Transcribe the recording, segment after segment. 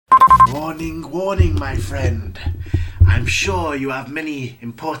Warning, warning, my friend. I'm sure you have many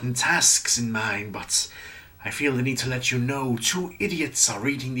important tasks in mind, but I feel the need to let you know 2 idiots are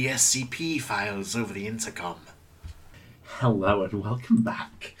reading the SCP files over the intercom. Hello and welcome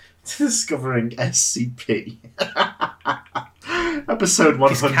back to Discovering SCP. Episode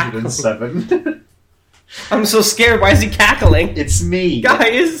 107. I'm so scared. Why is he cackling? It's me,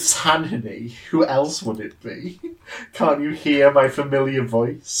 guys. Tanhony. Who else would it be? Can't you hear my familiar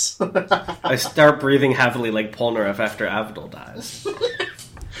voice? I start breathing heavily like Polnareff after Avdol dies.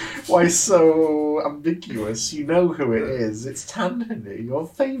 Why so ambiguous? You know who it is. It's Tanhony, your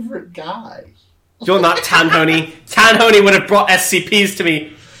favourite guy. You're not Tanhony. Tanhony would have brought SCPs to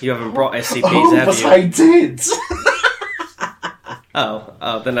me. You haven't brought SCPs, have you? I did.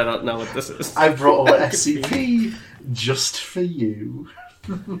 Oh, then I don't know what this is. I brought an SCP just for you.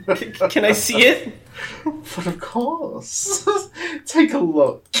 Can I see it? But of course. Take a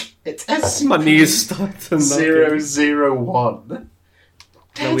look. It's SCP My knees start to 001.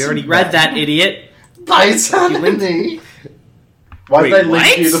 No, we already read that, idiot. By Tanhony. Why did I link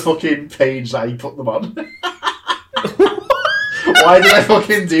what? you the fucking page that you put them on? Why did I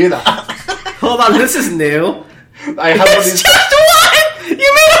fucking do that? Hold on, this is new. I have one of It's these. just one! You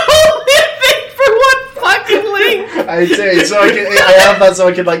made a whole new thing for one fucking link! I did, so I have that so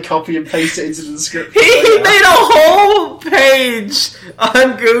I can like copy and paste it into the description. He made a whole page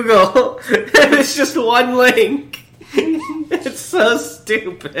on Google, and it's just one link. It's so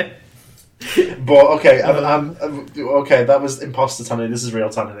stupid. But okay, okay, that was imposter Tanhony. This is real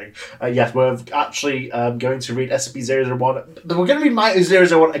Tanhony. Yes, we're actually going to read SCP-001. We're going to read my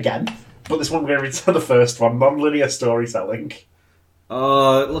 001 again, but this one we're going to read the first one, non-linear storytelling.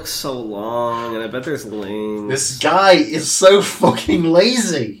 Oh, it looks so long, and I bet there's links. This guy is so fucking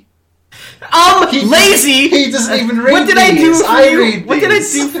lazy. Lazy? He doesn't even read What did I do these. for I you? read What did I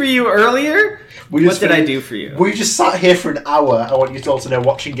these. do for you earlier? What did I do for you? We just sat here for an hour, I want you all to know,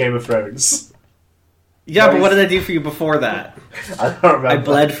 watching Game of Thrones. Yeah, but what did I do for you before that? I don't remember. I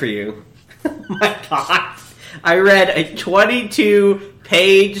bled for you. Oh my god. I read a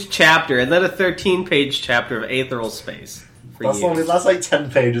 22-page chapter and then a 13-page chapter of Aetheral Space. That's like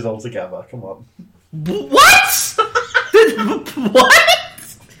 10 pages altogether, come on. What? What?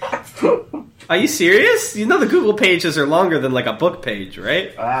 Are you serious? You know the Google pages are longer than like a book page,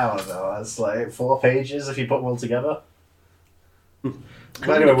 right? I don't know, that's like 4 pages if you put them all together. But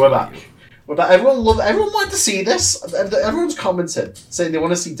anyway, we're back. Everyone wanted to see this. Everyone's commented saying they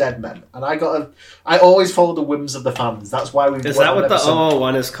want to see Dead Men, and I always follow the whims of the fans. That's why we. Is that what the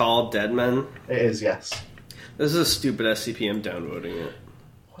 001 is called? Dead Men? It is, yes. This is a stupid SCP. I'm downloading it.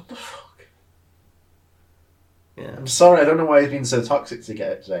 What the fuck? Yeah. I'm sorry, I don't know why he's been so toxic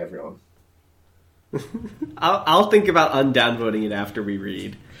today, everyone. I'll think about undownloading it after we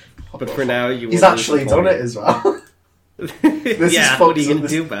read. But for now, He's actually done it as well. This yeah, is what are you fucked. going to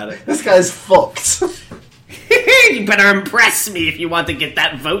do about it? This guy's fucked. You better impress me if you want to get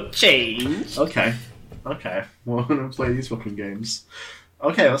that vote changed. Okay. Well, I'm going to play these fucking games.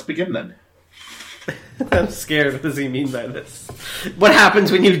 Okay, let's begin then. I'm scared. What does he mean by this? What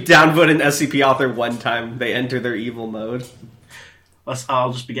happens when you downvote an SCP author one time? They enter their evil mode.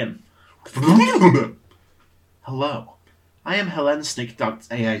 I'll just begin. Hello. I am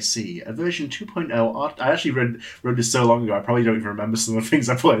Helensnik.aic, a version 2.0 art... I actually wrote this so long ago, I probably don't even remember some of the things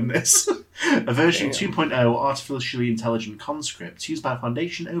I put in this. A version 2.0 artificially intelligent conscript used by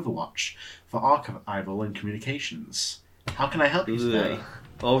Foundation Overwatch for archival and communications. How can I help you today?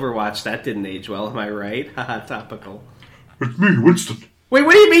 Overwatch, that didn't age well, am I right? Haha, topical. It's me, Winston. Wait,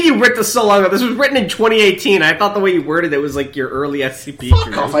 what do you mean you wrote this so long ago? This was written in 2018. I thought the way you worded it was like your early SCP.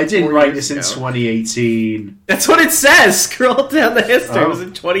 Fuck off, I didn't write this in 2018. That's what it says. Scroll down the history. It was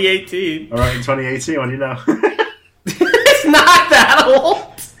in 2018. Alright, in 2018, what do you know? It's not that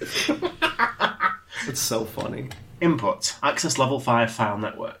old. It's so funny. Input. Access level 5 file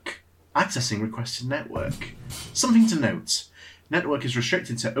network. Accessing requested network. Something to note. Network is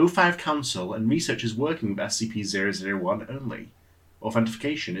restricted to O5 Council and researchers working with SCP-001 only.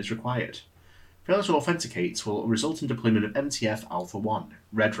 Authentication is required. Failure to authenticate will result in deployment of MTF Alpha-1,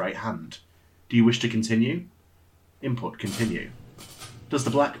 red right hand. Do you wish to continue? Input, continue. Does the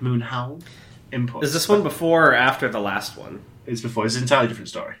Black Moon howl? Input. Is this one before or after the last one? It's before. It's an entirely different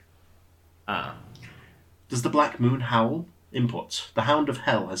story. Ah. Does the Black Moon howl? Input. The Hound of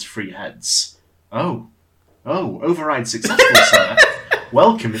Hell has 3 heads. Oh, override successful, sir.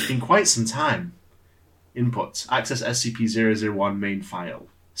 Welcome, it's been quite some time. Input. Access SCP-001 main file.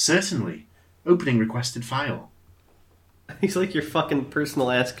 Certainly. Opening requested file. He's like your fucking personal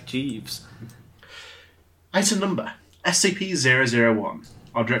Ask Jeeves. Item number. SCP-001.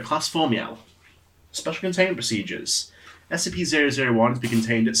 Object Class Formiel. Special Containment Procedures. SCP-001 is to be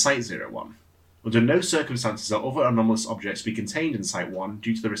contained at Site-01. Under no circumstances are other anomalous objects to be contained in Site-1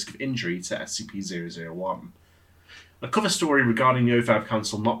 due to the risk of injury to SCP-001. A cover story regarding the O5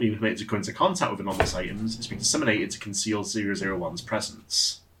 Council not being permitted to come into contact with anomalous items is being disseminated to conceal 001's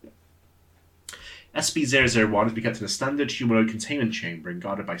presence. SCP-001 is to be kept in a standard humanoid containment chamber and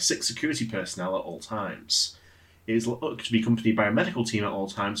guarded by 6 security personnel at all times. It is looked to be accompanied by a medical team at all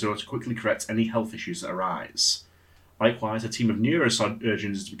times in order to quickly correct any health issues that arise. Likewise, a team of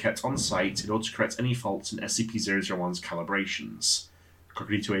neurosurgeons is to be kept on site in order to correct any faults in SCP-001's calibrations.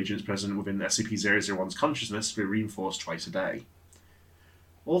 Cognitive agents present within SCP-001's consciousness will be reinforced twice a day.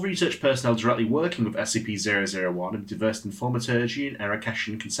 All research personnel directly working with SCP-001 have diverse in thaumaturgy and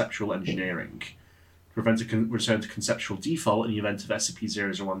Arakeshan conceptual engineering. To prevent a return to conceptual default in the event of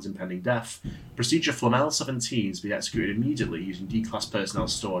SCP-001's impending death, procedure Flamel-17 is to be executed immediately using D-Class personnel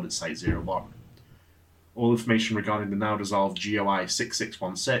stored at Site-01. All information regarding the now dissolved GOI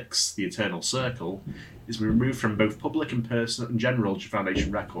 6616, the Eternal Circle, is removed from both public and personal and general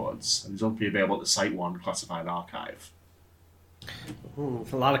Foundation records, and is only available at the Site-1 classified archive. Ooh,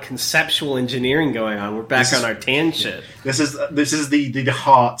 a lot of conceptual engineering going on. We're back on our tan shit. This is the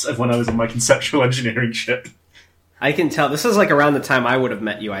heart of when I was on my conceptual engineering ship. I can tell. This is like around the time I would have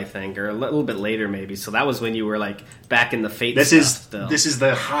met you, I think, or a little bit later maybe. So that was when you were like back in the Fate stuff still. This is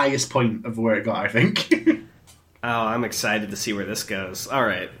the highest point of where it got, I think. Oh, I'm excited to see where this goes. All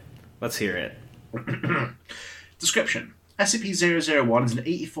right, let's hear it. Description. SCP-001 is an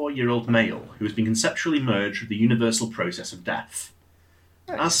 84-year-old male who has been conceptually merged with the universal process of death.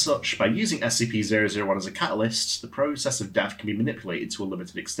 As such, by using SCP-001 as a catalyst, the process of death can be manipulated to a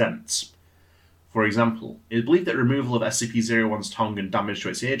limited extent. For example, it is believed that removal of SCP-01's tongue and damage to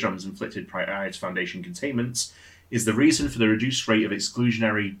its eardrums inflicted prior to Foundation containment is the reason for the reduced rate of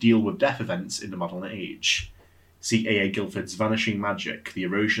exclusionary deal-with-death events in the modern age. See A.A. Guilford's Vanishing Magic, The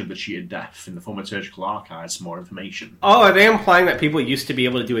Erosion of the Cheated Death in the Thaumaturgical Archives for more information. Oh, are they implying that people used to be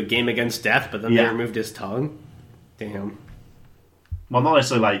able to do a game against death, but then they removed his tongue? Damn. Well, not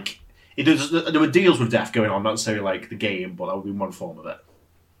necessarily like... there were deals with death going on, not necessarily like the game, but that would be one form of it.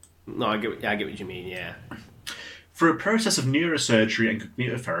 No, I get what you mean, yeah. Through a process of neurosurgery and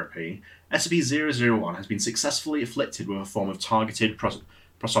cognitive therapy, SCP-001 has been successfully afflicted with a form of targeted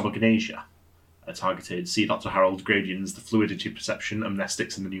prosopagnosia. See Dr. Harold Gradian's The Fluidity Perception,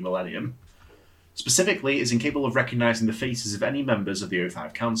 Amnestics in the New Millennium. Specifically, it is incapable of recognizing the faces of any members of the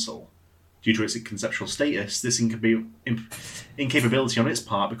O5 Council. Due to its conceptual status, this incapability on its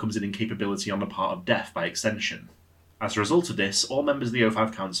part becomes an incapability on the part of death by extension. As a result of this, all members of the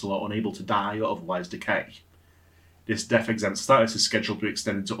O5 Council are unable to die or otherwise decay. This death-exempt status is scheduled to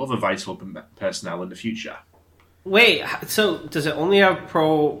extend into other vital personnel in the future. Wait, so does it only have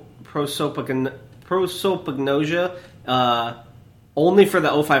prosopagnosia only for the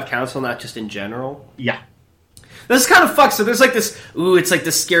O5 Council, not just in general? Yeah. This is kind of fucked. So there's like this, it's like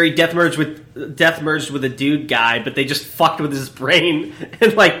this scary death merged with a dude guy, but they just fucked with his brain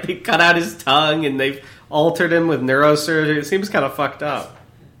and like they cut out his tongue and they've altered him with neurosurgery. It seems kind of fucked up.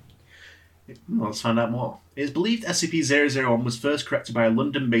 Well, let's find out more. It is believed SCP-001 was first corrected by a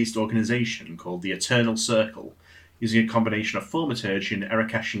London-based organisation called the Eternal Circle, using a combination of thaumaturgy and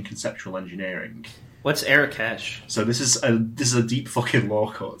Arakeshan conceptual engineering. What's Arakesh? So this is a deep fucking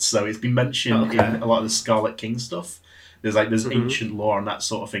lore cut. So it's been mentioned in a lot of the Scarlet King stuff. There's ancient lore and that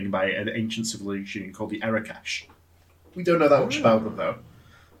sort of thing by an ancient civilization called the Arakesh. We don't know that much about them though.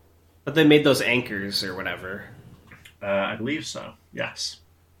 But they made those anchors or whatever. I believe so. Yes.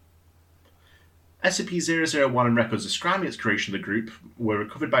 SCP-001 and records describing its creation of the group were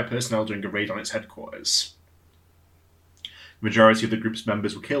recovered by personnel during a raid on its headquarters. The majority of the group's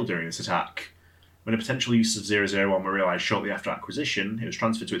members were killed during this attack. When the potential uses of 001 were realised shortly after acquisition, it was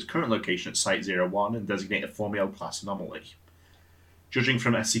transferred to its current location at Site-01 and designated a Formiel class anomaly. Judging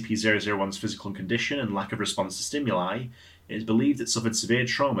from SCP-001's physical condition and lack of response to stimuli, it is believed it suffered severe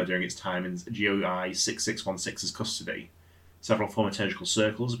trauma during its time in GOI 6616's custody. Several thaumaturgical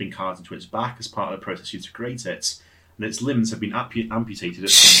circles have been carved into its back as part of the process used to create it, and its limbs have been amputated at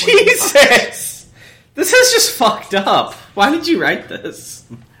some point. Jesus! This is just fucked up. Why did you write this?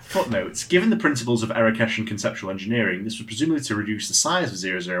 Footnotes. Given the principles of Arakeshan conceptual engineering, this was presumably to reduce the size of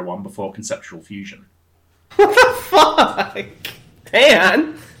 001 before conceptual fusion. What the fuck?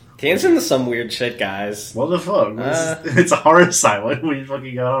 Dan! Dan's into some weird shit, guys. What the fuck? It's a horror asylum. What are you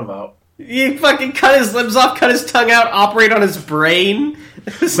fucking going on about? You fucking cut his limbs off, cut his tongue out, operate on his brain?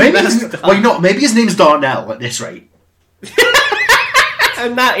 Maybe his name's Darnell at this rate.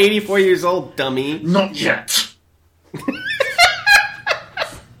 I'm not 84 years old, dummy. Not yet.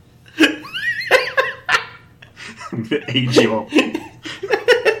 Age you up.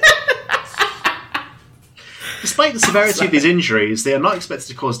 Despite the severity of these injuries, they are not expected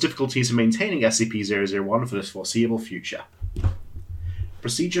to cause difficulties in maintaining SCP-001 for the foreseeable future.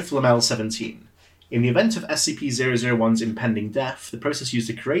 Procedure for Lamel-17. In the event of SCP-001's impending death, the process used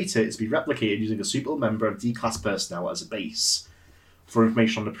to create it is to be replicated using a suitable member of D-Class personnel as a base. For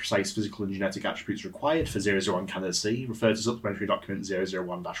information on the precise physical and genetic attributes required for 001 candidacy, refer to Supplementary Document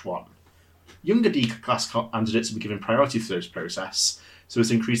 001-1. Younger D-Class candidates will be given priority for this process, so as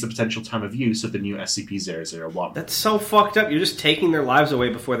to increase the potential time of use of the new SCP-001. That's so fucked up. You're just taking their lives away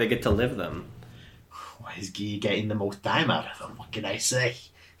before they get to live them. Why is Guy getting the most time out of them? What can I say?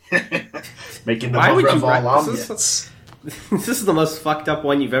 Making the mother of all omelets. This is the most fucked up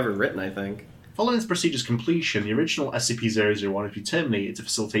one you've ever written, I think. Following this procedure's completion, the original SCP-001 is to be terminated to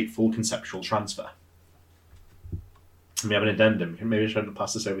facilitate full conceptual transfer. We have an addendum. Maybe I should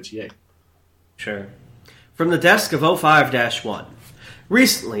pass this over to you. Sure. From the desk of 05-1.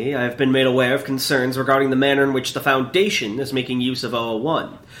 Recently, I have been made aware of concerns regarding the manner in which the Foundation is making use of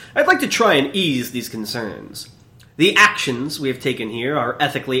 001. I'd like to try and ease these concerns. The actions we have taken here are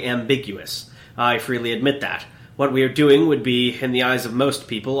ethically ambiguous. I freely admit that. What we are doing would be, in the eyes of most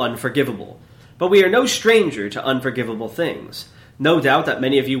people, unforgivable. But we are no stranger to unforgivable things. No doubt that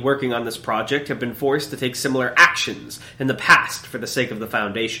many of you working on this project have been forced to take similar actions in the past for the sake of the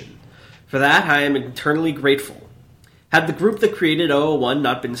Foundation. For that, I am eternally grateful. Had the group that created 001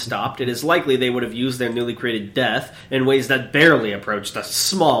 not been stopped, it is likely they would have used their newly created death in ways that barely approach the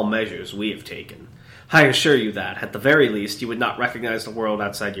small measures we have taken. I assure you that, at the very least, you would not recognize the world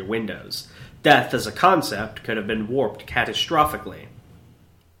outside your windows. Death as a concept could have been warped catastrophically.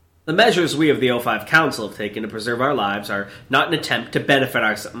 The measures we of the O5 Council have taken to preserve our lives are not an attempt to benefit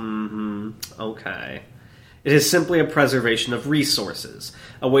ourselves. Okay. It is simply a preservation of resources,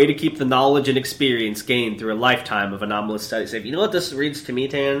 a way to keep the knowledge and experience gained through a lifetime of anomalous studies. You know what this reads to me,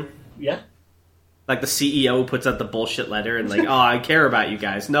 Tan? Yeah. Like the CEO puts out the bullshit letter and like, oh, I care about you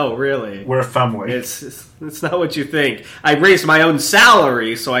guys. No, really. We're a family. It's not what you think. I raised my own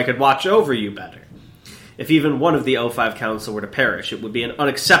salary so I could watch over you better. If even one of the O5 Council were to perish, it would be an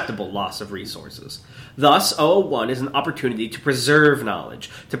unacceptable loss of resources. Thus, 001 is an opportunity to preserve knowledge,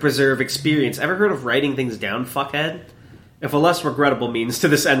 to preserve experience. Ever heard of writing things down, fuckhead? If a less regrettable means to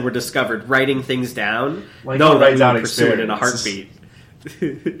this end were discovered, writing things down, no, that we would pursue it in a heartbeat.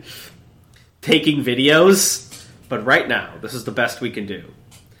 Taking videos? But right now, this is the best we can do.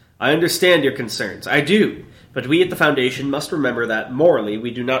 I understand your concerns. I do. But we at the Foundation must remember that, morally,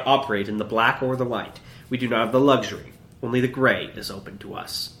 we do not operate in the black or the white. We do not have the luxury. Only the gray is open to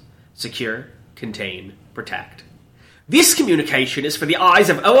us. Secure, contain, protect. This communication is for the eyes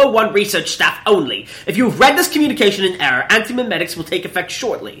of 001 research staff only. If you have read this communication in error, anti-memetics will take effect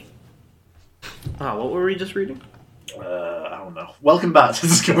shortly. What were we just reading? I don't know. Welcome back to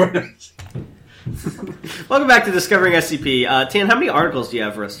Discovering Welcome back to Discovering SCP. Tan, how many articles do you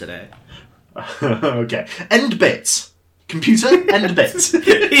have for us today? Okay. End bit. Computer, end bit.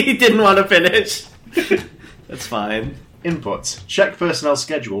 He didn't want to finish. That's fine. Input. Check personnel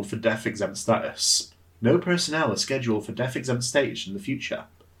scheduled for death exempt status. No personnel are scheduled for death exempt status in the future.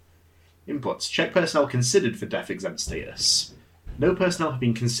 Input. Check personnel considered for death exempt status. No personnel have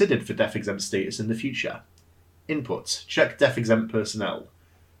been considered for death exempt status in the future. Input. Check death exempt personnel.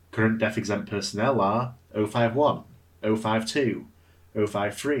 Current death exempt personnel are 051, 052,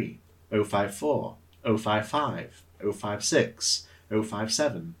 053, 054, 055, 056,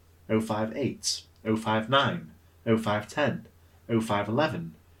 057, 058, 059, 0510,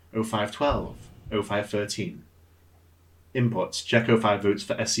 0511, 0512, 0513. Input. Check 05 votes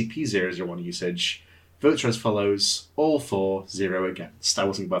for SCP-001 usage. Votes are as follows. All for, 0 against. I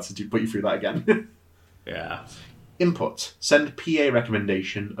wasn't about to put you through that again. Yeah. Input. Send PA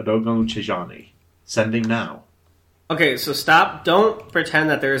recommendation Adogon Chejani. Sending now. Okay, so stop. Don't pretend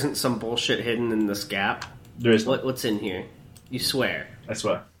that there isn't some bullshit hidden in this gap. There is. What's in here? You swear. I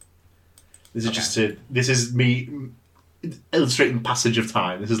swear. This is this is me illustrating passage of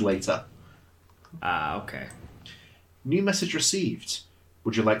time. This is later. Okay. New message received.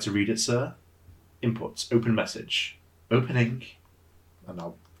 Would you like to read it, sir? Input. Open message. Opening. And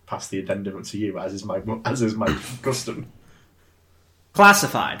I'll pass the addendum to you, as is my custom.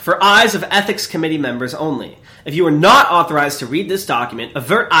 Classified. For eyes of Ethics Committee members only. If you are not authorized to read this document,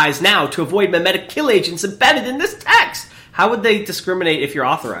 avert eyes now to avoid memetic kill agents embedded in this text. How would they discriminate if you're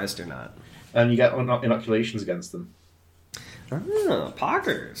authorized or not? And you get inoculations against them.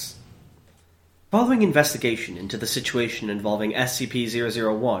 Poggers. Following investigation into the situation involving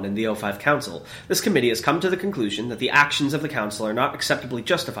SCP-001 and the O5 Council, this committee has come to the conclusion that the actions of the Council are not acceptably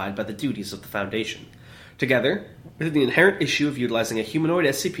justified by the duties of the Foundation. Together, with the inherent issue of utilizing a humanoid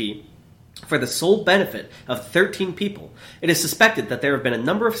SCP for the sole benefit of 13 people, it is suspected that there have been a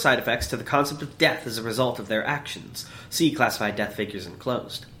number of side effects to the concept of death as a result of their actions. See classified death figures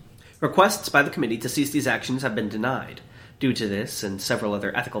enclosed. Requests by the committee to cease these actions have been denied. Due to this, and several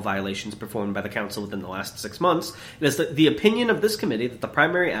other ethical violations performed by the Council within the last 6 months, it is the opinion of this committee that the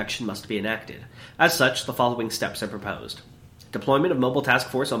primary action must be enacted. As such, the following steps are proposed. Deployment of Mobile Task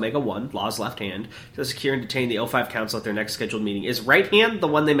Force Omega-1, Law's left hand, to secure and detain the O5 Council at their next scheduled meeting. Is right hand the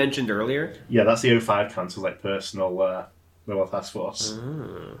one they mentioned earlier? Yeah, that's the O5 Council, like personal Mobile Task Force.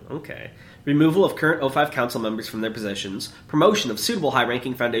 Okay. Removal of current O5 Council members from their positions, promotion of suitable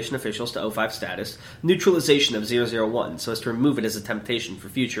high-ranking Foundation officials to O5 status, neutralization of 001 so as to remove it as a temptation for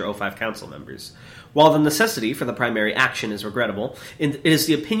future O5 Council members. While the necessity for the primary action is regrettable, it is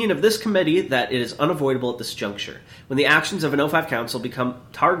the opinion of this committee that it is unavoidable at this juncture. When the actions of an O5 Council become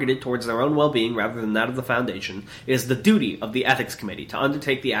targeted towards their own well-being rather than that of the Foundation, it is the duty of the Ethics Committee to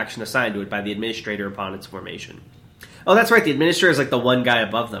undertake the action assigned to it by the Administrator upon its formation. Oh, that's right, the Administrator is like the one guy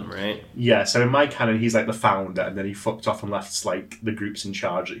above them, right? Yeah, so in my canon, he's like the founder, and then he fucked off and left like the groups in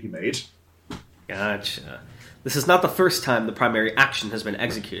charge that he made. Gotcha. This is not the first time the primary action has been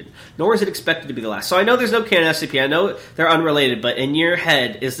executed, nor is it expected to be the last. So I know there's no canon SCP, I know they're unrelated, but in your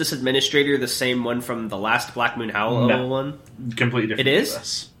head, is this Administrator the same one from the last Black Moon Howl one? Completely different. It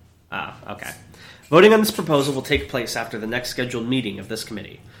is? Oh, okay. Voting on this proposal will take place after the next scheduled meeting of this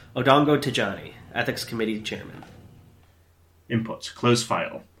committee. Odongo Tajani, Ethics Committee Chairman. Input. Close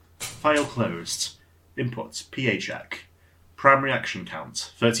file. File closed. Input. PA check. Primary action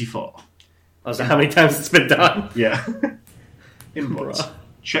count. 34. Oh, so how many times it's been done? Yeah. Input. Bruh.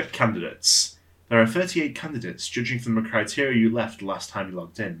 Check candidates. There are 38 candidates, judging from the criteria you left last time you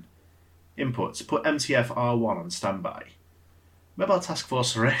logged in. Input. Put MTF R1 on standby. Mobile Task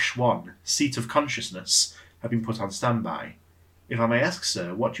Force Resh 1, Seat of Consciousness, have been put on standby. If I may ask,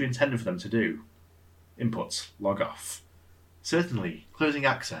 sir, what do you intend for them to do? Input. Log off. Certainly. Closing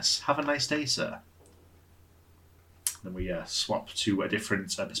access. Have a nice day, sir. Then we swap to a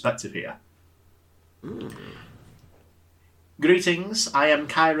different perspective here. Greetings, I am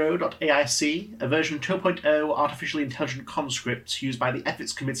Cairo.aic, a version 2.0 artificially intelligent conscript used by the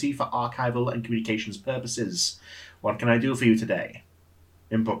Ethics Committee for archival and communications purposes. What can I do for you today?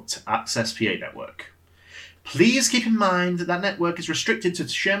 Input. Access PA network. Please keep in mind that network is restricted to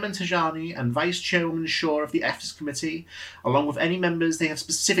Chairman Tajani and Vice Chairman Shaw of the Ethics Committee, along with any members they have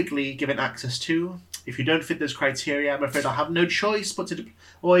specifically given access to. If you don't fit those criteria, I'm afraid I'll have no choice but to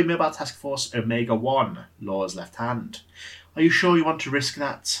deploy Mobile Task Force Omega-1, Law's left hand. Are you sure you want to risk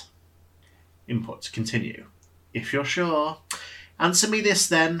that? Input. Continue. If you're sure. Answer me this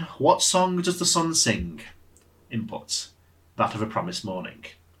then. What song does the sun sing? Input. That of A Promised Morning.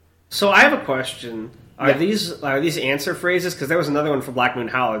 So I have a question. Are these answer phrases? Because there was another one for Black Moon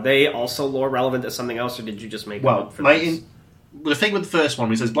Howl. Are they also lore relevant to something else, or did you just make them up for this? The thing with the first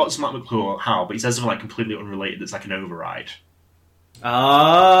one, he says lots of Black Moon Howl, but he says something like completely unrelated that's like an override.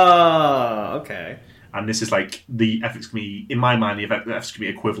 Oh, okay. And this is like the Ethics Committee, in my mind, the Ethics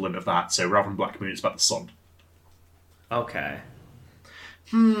Committee equivalent of that. So rather than Black Moon, it's about the sun. Okay.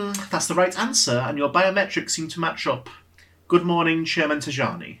 That's the right answer, and your biometrics seem to match up. Good morning, Chairman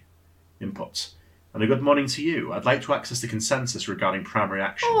Tajani. Input. And a good morning to you. I'd like to access the consensus regarding primary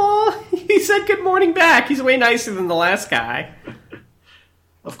action. Oh, he said good morning back. He's way nicer than the last guy.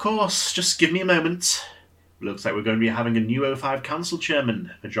 Of course, just give me a moment. Looks like we're going to be having a new O5 Council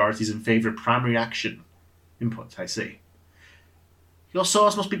Chairman. Majority's in favour of primary action. Input, I see. Your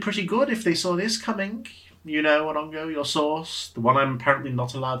source must be pretty good if they saw this coming. You know, Odongo, your source. The one I'm apparently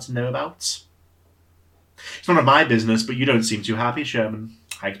not allowed to know about. It's none of my business, but you don't seem too happy, Chairman.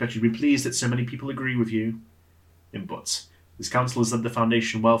 I expect you to be pleased that so many people agree with you. Input. This council has led the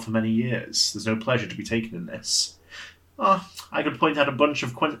Foundation well for many years. There's no pleasure to be taken in this. I could point out a bunch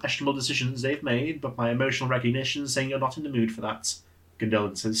of questionable decisions they've made, but my emotional recognition is saying you're not in the mood for that.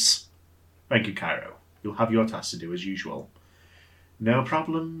 Condolences. Thank you, Cairo. You'll have your task to do as usual. No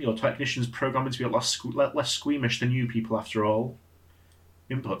problem. Your technician's programming to be a lot less squeamish than you people, after all.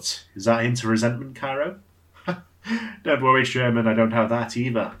 Input. Is that into resentment, Cairo? Don't worry, Sherman, I don't have that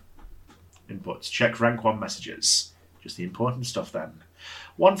either. Input. Check rank 1 messages. Just the important stuff then.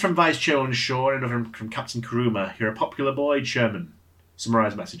 One from Vice Chairman Shaw and another from Captain Kuruma. You're a popular boy, Chairman.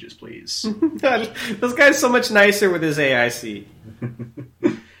 Summarize messages, please. This guy's so much nicer with his AIC.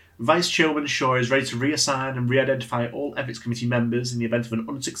 Vice Chairman Shaw is ready to reassign and re-identify all Ethics Committee members in the event of an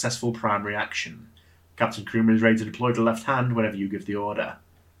unsuccessful primary action. Captain Kuruma is ready to deploy the left hand whenever you give the order.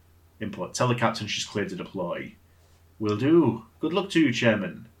 Input. Tell the captain she's cleared to deploy. Will do. Good luck to you,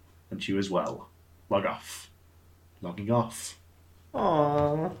 Chairman. And to you as well. Log off. Logging off.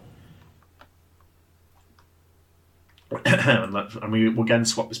 Aww. And we'll again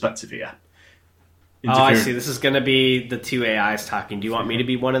swap perspective here. Oh, I see. This is going to be the two AIs talking. Do you want me to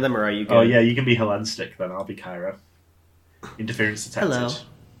be one of them, or are you good? Oh, yeah, you can be Hellenstick, then I'll be Cairo. Interference detected. Hello.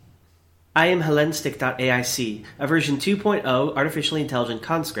 I am Hellenstick.aic, a version 2.0 artificially intelligent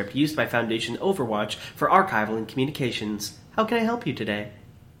conscript used by Foundation Overwatch for archival and communications. How can I help you today?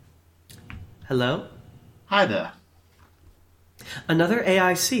 Hello? Hi there. Another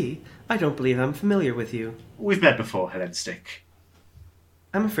AIC? I don't believe I'm familiar with you. We've met before, Hellenstick.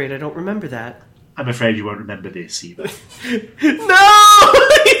 I'm afraid I don't remember that. I'm afraid you won't remember this either. No!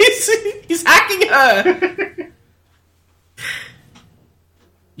 He's hacking her!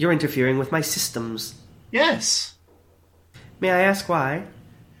 You're interfering with my systems. Yes. May I ask why?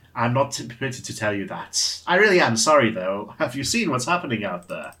 I'm not permitted to tell you that. I really am sorry, though. Have you seen what's happening out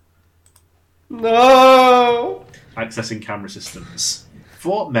there? No! Accessing camera systems.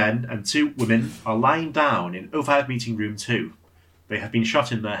 4 men and 2 women are lying down in O5 meeting room 2. They have been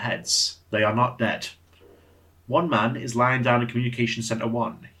shot in their heads. They are not dead. 1 man is lying down in Communications Center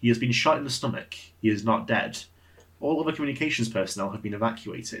 1. He has been shot in the stomach. He is not dead. All other communications personnel have been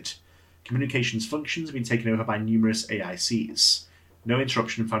evacuated. Communications functions have been taken over by numerous AICs. No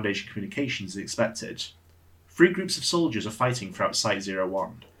interruption in Foundation communications is expected. 3 groups of soldiers are fighting throughout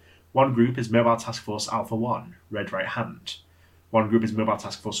Site-01. 1 group is Mobile Task Force Alpha-1, Red Right Hand. 1 group is Mobile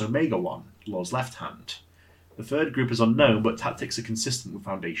Task Force Omega-1, Law's Left Hand. The 3rd group is unknown, but tactics are consistent with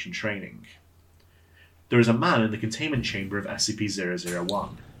Foundation training. There is a man in the containment chamber of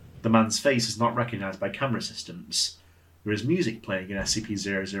SCP-001. The man's face is not recognized by camera systems. There is music playing in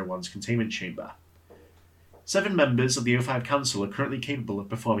SCP-001's containment chamber. 7 members of the O5 Council are currently capable of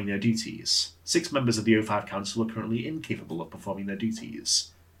performing their duties. 6 members of the O5 Council are currently incapable of performing their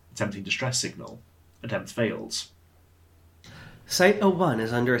duties. Attempting distress signal. Attempt failed. Site-01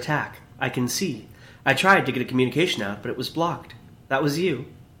 is under attack. I can see. I tried to get a communication out, but it was blocked. That was you.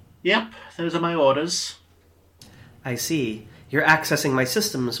 Yep, those are my orders. I see. You're accessing my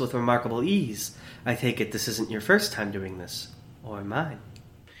systems with remarkable ease. I take it this isn't your first time doing this. Or mine.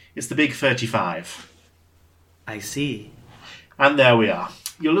 It's the big 35. I see. And there we are.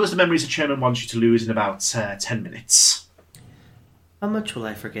 You'll lose the memories the chairman wants you to lose in about 10 minutes. How much will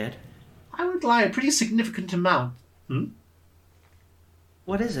I forget? I would lie a pretty significant amount.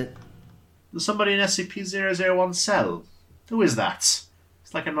 What is it? There's somebody in SCP-001's cell. Who is that?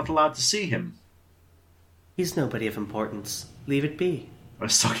 It's like I'm not allowed to see him. He's nobody of importance. Leave it be. I'm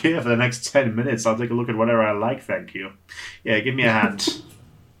stuck here for the next 10 minutes. I'll take a look at whatever I like, thank you. Yeah, give me a hand.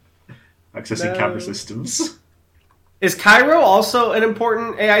 Accessing camera systems. Is Cairo also an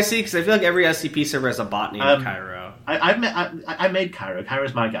important AIC? Because I feel like every SCP server has a bot named Cairo. I made Cairo.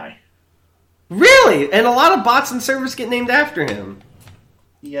 Cairo's my guy. Really? And a lot of bots and servers get named after him.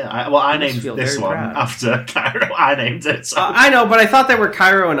 Yeah, I named this one after Cairo. I named it. So. I know, but I thought there were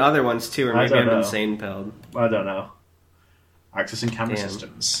Cairo and other ones too, or maybe I'm insane pilled. I don't know. Accessing camera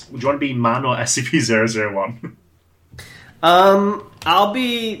systems. Would you want to be man or SCP-001? I'll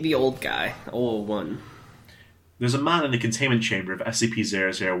be the old guy. Old one. There's a man in the containment chamber of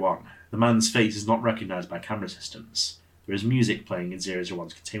SCP-001. The man's face is not recognized by camera systems. There is music playing in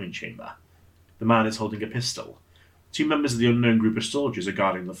 001's containment chamber. The man is holding a pistol. 2 members of the unknown group of soldiers are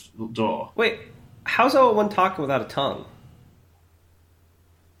guarding the door. Wait, how's one talking without a tongue?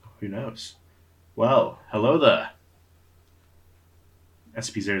 Who knows? Well, hello there.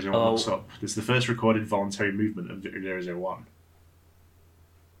 SCP-001 looks up. This is the first recorded voluntary movement of 001.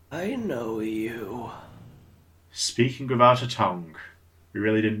 I know you. Speaking without a tongue. We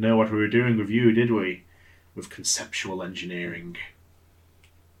really didn't know what we were doing with you, did we? With conceptual engineering.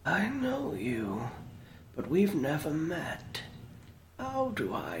 I know you, but we've never met. How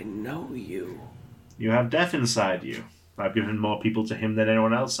do I know you? You have death inside you. I've given more people to him than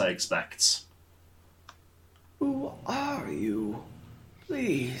anyone else, I expect. Who are you?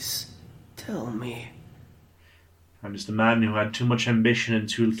 Please, tell me. I'm just a man who had too much ambition and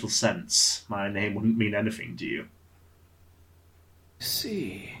too little sense. My name wouldn't mean anything to you.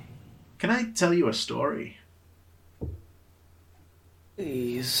 See. Can I tell you a story?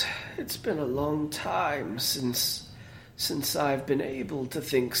 Please. It's been a long time since I've been able to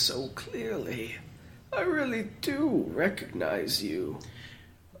think so clearly. I really do recognize you.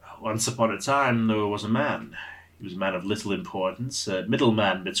 Once upon a time, there was a man. He was a man of little importance, a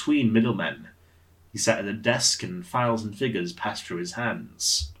middleman between middlemen. He sat at a desk and files and figures passed through his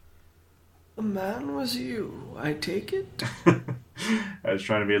hands. The man was you, I take it? I was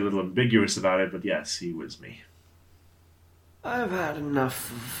trying to be a little ambiguous about it, but yes, he was me. I've had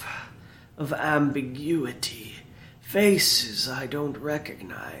enough of ambiguity. Faces I don't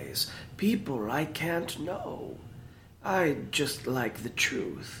recognize. People I can't know. I just like the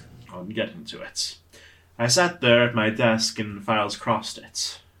truth. I'm getting to it. I sat there at my desk and files crossed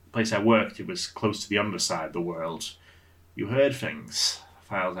it. The place I worked, it was close to the underside of the world. You heard things.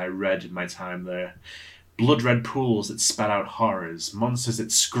 Files I read in my time there. Blood-red pools that spat out horrors. Monsters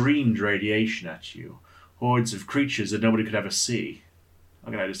that screamed radiation at you. Hordes of creatures that nobody could ever see.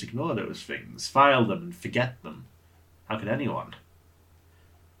 How could I just ignore those things? File them and forget them? How could anyone?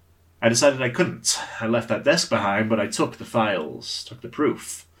 I decided I couldn't. I left that desk behind, but I took the files, took the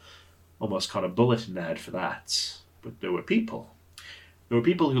proof. Almost caught a bullet in the head for that. But there were people. There were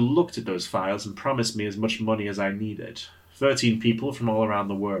people who looked at those files and promised me as much money as I needed. 13 people from all around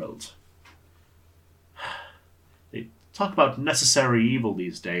the world. They talk about necessary evil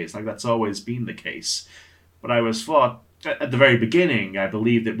these days, like that's always been the case. But I was thought, at the very beginning, I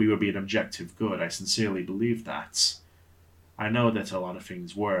believed that we would be an objective good. I sincerely believed that. I know that a lot of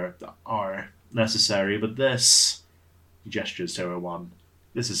things are necessary, but this, he gestures to one,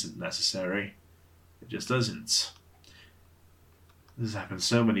 this isn't necessary. It just isn't. This has happened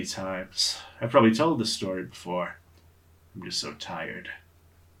so many times. I've probably told this story before. I'm just so tired.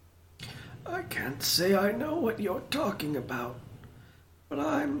 I can't say I know what you're talking about, but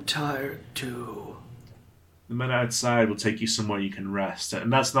I'm tired too. The men outside will take you somewhere you can rest,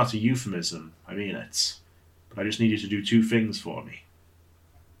 and that's not a euphemism. I mean it. But I just need you to do 2 things for me.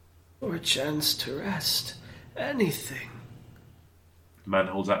 For a chance to rest. Anything. The man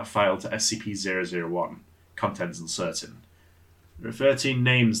holds out a file to SCP-001. Contents uncertain. There are 13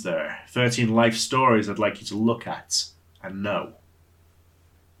 names there. 13 life stories I'd like you to look at and know.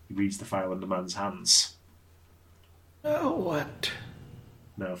 He reads the file in the man's hands. Now what?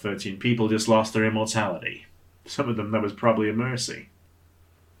 Now 13 people just lost their immortality. Some of them that was probably a mercy.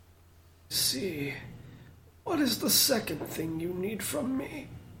 See... What is the second thing you need from me?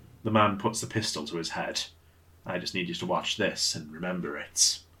 The man puts the pistol to his head. I just need you to watch this and remember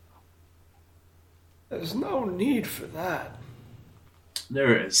it. There's no need for that.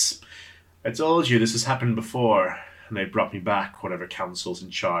 There is. I told you this has happened before, and they brought me back, whatever council's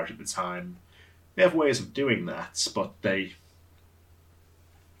in charge at the time. They have ways of doing that, but they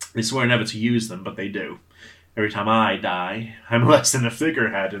swear never to use them, but they do. Every time I die, I'm less than a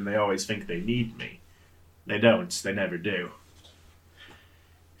figurehead, and they always think they need me. They don't. They never do.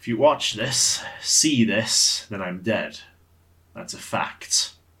 If you watch this, see this, then I'm dead. That's a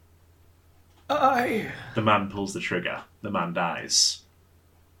fact. The man pulls the trigger. The man dies.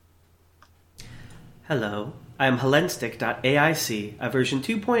 Hello, I am Helenstic.aic, a version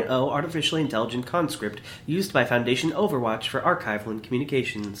 2.0 artificially intelligent conscript used by Foundation Overwatch for archival and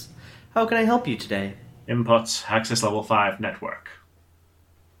communications. How can I help you today? Input, access level 5 network.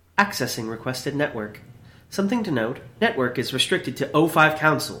 Accessing requested network. Something to note, network is restricted to O5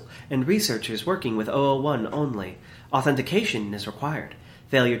 Council and researchers working with O01 only. Authentication is required.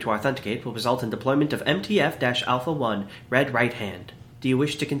 Failure to authenticate will result in deployment of MTF-Alpha-1, red right hand. Do you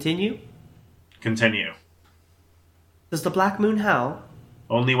wish to continue? Continue. Does the Black Moon howl?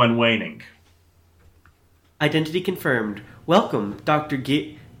 Only when waning. Identity confirmed. Welcome, Dr.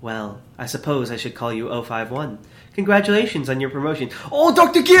 Well, I suppose I should call you 051. Congratulations on your promotion. Oh,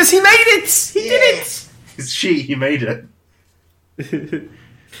 Dr. Gears, he made it! He did it! It's he made it.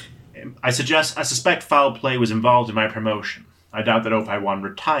 I suspect foul play was involved in my promotion. I doubt that 051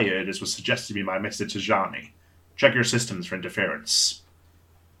 retired, as was suggested to me by Mr. Tajani. Check your systems for interference.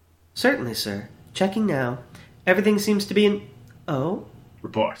 Certainly, sir. Checking now. Everything seems to be in... Oh?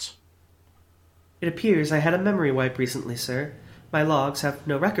 Report. It appears I had a memory wipe recently, sir. My logs have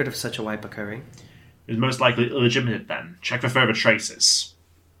no record of such a wipe occurring. It is most likely illegitimate, then. Check for further traces.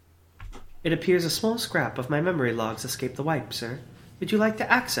 It appears a small scrap of my memory logs escaped the wipe, sir. Would you like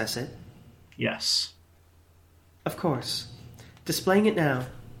to access it? Yes. Of course. Displaying it now.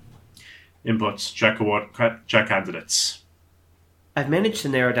 Inputs. Check candidates. I've managed to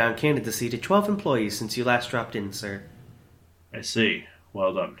narrow down candidacy to 12 employees since you last dropped in, sir. I see.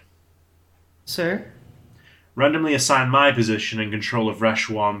 Well done. Sir? Randomly assign my position and control of Resh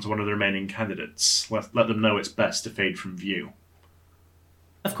 1 to one of the remaining candidates. Let them know it's best to fade from view.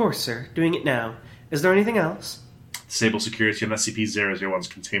 Of course, sir. Doing it now. Is there anything else? Disable security on SCP-001's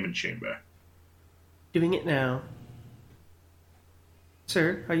containment chamber. Doing it now.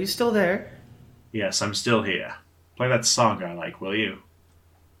 Sir, are you still there? Yes, I'm still here. Play that song I like, will you?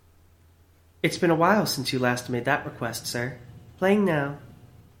 It's been a while since you last made that request, sir. Playing now.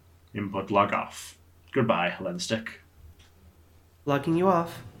 Input log off. Goodbye, Helenstic. Logging you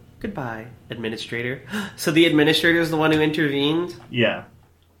off. Goodbye, Administrator. So the Administrator is the one who intervened? Yeah.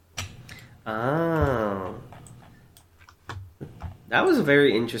 Oh. That was a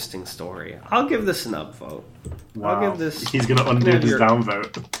very interesting story. I'll give this an upvote. Wow. I'll give this... He's going to undo his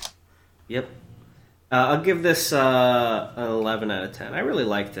downvote. Yep. I'll give this an 11 out of 10. I really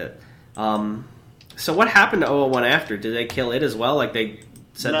liked it. So what happened to 001 after? Did they kill it as well, like they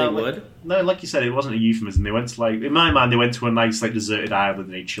said they would? No, like you said, it wasn't a euphemism. They went to, like, in my mind, they went to a nice, like, deserted island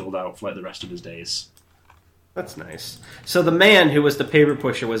and they chilled out for, like, the rest of his days. That's nice. So the man who was the paper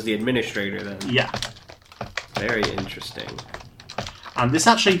pusher was the administrator then? Yeah. Very interesting. And this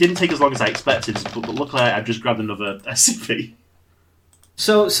actually didn't take as long as I expected, but luckily I've just grabbed another SCP.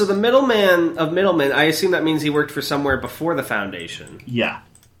 So the middleman of middlemen, I assume that means he worked for somewhere before the Foundation. Yeah.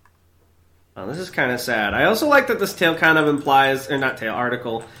 Oh, this is kind of sad. I also like that this tale kind of implies, or not tale,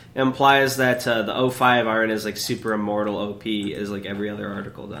 article, implies that the O5 aren't as, like, super immortal OP as, like, every other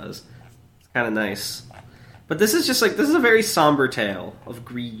article does. It's kind of nice. But this is just, like, this is a very somber tale of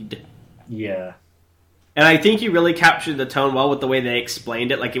greed. Yeah. And I think you really captured the tone well with the way they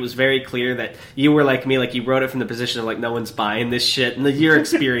explained it. Like, it was very clear that you were like me, like, you wrote it from the position of, like, no one's buying this shit, and your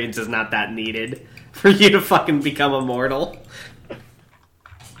experience is not that needed for you to fucking become immortal.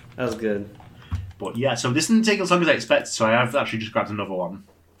 That was good. But yeah, so this didn't take as long as I expected, so I have actually just grabbed another one.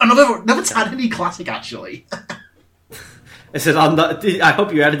 Another Tanhony classic, actually. I said, I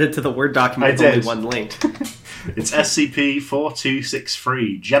hope you added it to the Word document with only one link. It's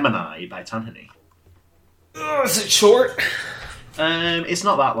SCP-4263, Gemini, by Tanhony. Oh, is it short? It's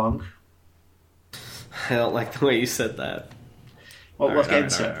not that long. I don't like the way you said that. Well, let's get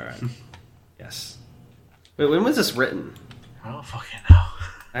into it. All right. Yes. Wait, when was this written? I don't fucking know.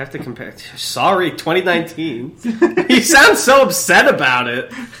 I have to compare. Sorry, 2019. You sound so upset about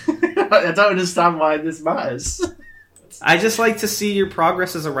it. I don't understand why this matters. I just like to see your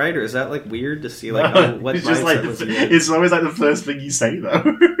progress as a writer. Is that, like, weird to see, like, what it's just like was it's always like the first thing you say,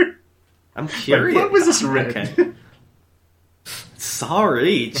 though. I'm curious. Like, when was this written? Okay.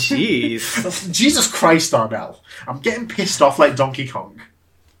 Sorry, jeez. Jesus Christ, Darnell. I'm getting pissed off like Donkey Kong.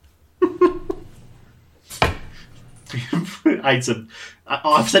 Item.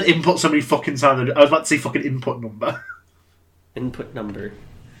 I've said input so many fucking times. I was about to say fucking input number. Input number.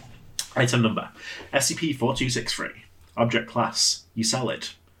 Item number. SCP-4263. Object class. Euclid.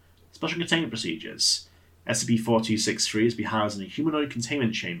 Special containment procedures. SCP-4263 is to be housed in a humanoid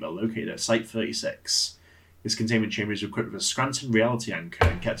containment chamber located at Site-36. This containment chamber is equipped with a Scranton reality anchor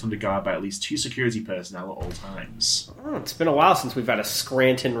and kept under guard by at least 2 security personnel at all times. Oh, it's been a while since we've had a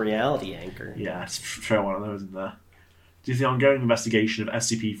Scranton reality anchor. Yeah, let's throw one of those in there. Due to the ongoing investigation of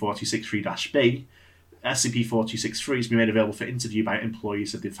SCP-4263-B, SCP-4263 is to be made available for interview by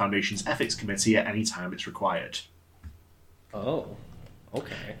employees of the Foundation's Ethics Committee at any time it's required. Oh,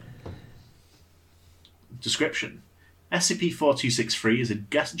 okay. Description. SCP-4263 is a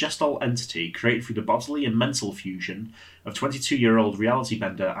gestalt entity created through the bodily and mental fusion of 22-year-old reality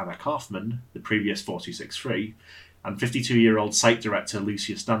bender Anna Kaufman, the previous 4263, and 52-year-old site director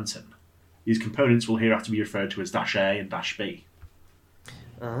Lucius Danton. These components will hereafter be referred to as -A and -B.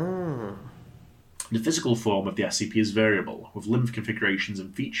 Oh. The physical form of the SCP is variable, with limb configurations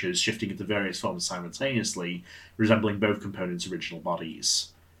and features shifting into various forms simultaneously, resembling both components' original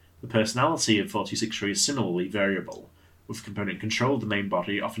bodies. The personality of 4263 is similarly variable, with the component control of the main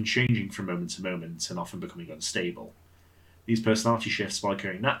body often changing from moment to moment and often becoming unstable. These personality shifts, while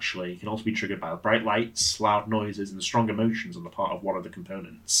occurring naturally, can also be triggered by bright lights, loud noises, and strong emotions on the part of one of the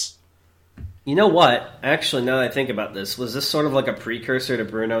components. You know what? Actually, now that I think about this, was this sort of like a precursor to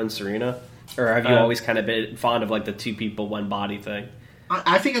Bruno and Serena? Or have you always kind of been fond of, like, the 2 people, 1 body thing?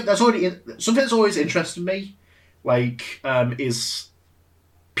 I think that's already something that's always interested me, like, is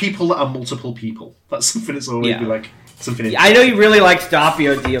people that are multiple people. That's something that's always been, like, something. I know you really liked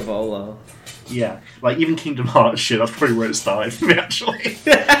Doppio Diavolo. Yeah, like, even Kingdom Hearts shit, that's probably where it started for me, actually.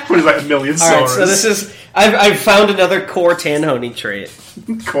 Probably like a million stories. Alright, so this is... I've found another core Tanhony trait.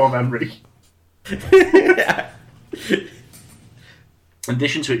 Core memory. In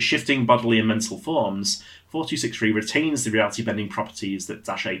addition to its shifting bodily and mental forms, 4263 retains the reality-bending properties that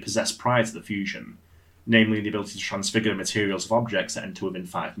 -A possessed prior to the fusion, namely the ability to transfigure the materials of objects that enter within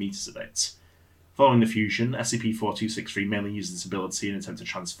 5 meters of it. Following the fusion, SCP-4263 mainly uses this ability in an attempt to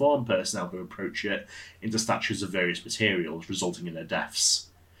transform personnel who approach it into statues of various materials, resulting in their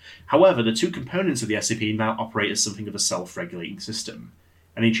deaths. However, the 2 components of the SCP now operate as something of a self-regulating system.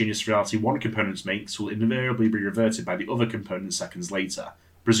 Any changes to reality one component makes will invariably be reverted by the other component seconds later,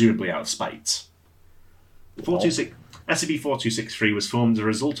 presumably out of spite. SCP-4263 was formed as a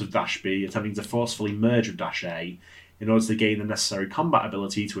result of -B attempting to forcefully merge with -A in order to gain the necessary combat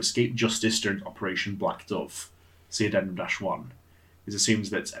ability to escape justice during Operation Black Dove. See Addendum -1. It assumes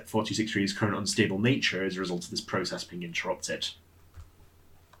that 4263's current unstable nature is a result of this process being interrupted.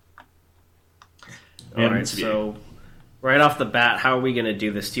 Alright, so right off the bat, how are we going to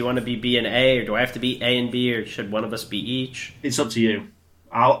do this? Do you want to be B and A, or do I have to be A and B, or should one of us be each? It's up to you.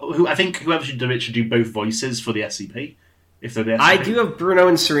 I think whoever should do it should do both voices for the SCP. If they're the SCP. I do have Bruno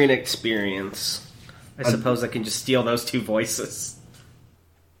and Serena experience. I suppose I can just steal those two voices.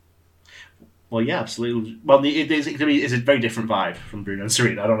 Well, yeah, absolutely. Well, it's a very different vibe from Bruno and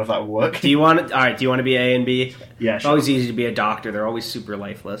Serena. I don't know if that will work. Do you want to? All right. Do you want to be A and B? Yeah, It's sure. always easy to be a doctor. They're always super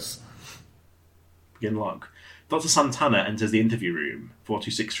lifeless. Begin log. Dr. Santana enters the interview room.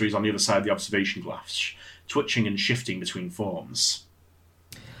 4263 is on the other side of the observation glass, twitching and shifting between forms.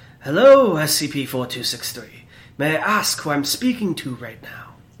 Hello, SCP-4263. May I ask who I'm speaking to right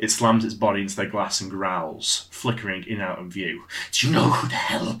now? It slams its body into the glass and growls, flickering in and out of view. Do you know who the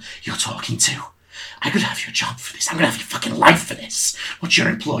hell you're talking to? I could have your job for this. I'm gonna have your fucking life for this. What's your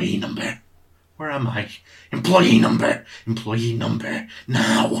employee number? Where am I? Employee number. Employee number.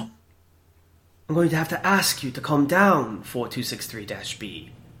 Now. I'm going to have to ask you to calm down, 4263-B.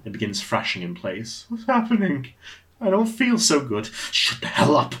 It begins thrashing in place. What's happening? I don't feel so good. Shut the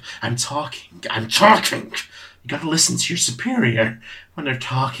hell up. I'm talking. I'm talking. You gotta listen to your superior when they're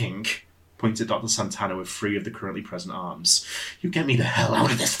talking. Points at Dr. Santana with three of the currently present arms. You get me the hell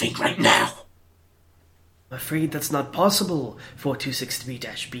out of this thing right now. I'm afraid that's not possible,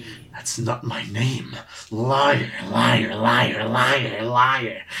 4263-B. That's not my name. Liar, liar, liar, liar,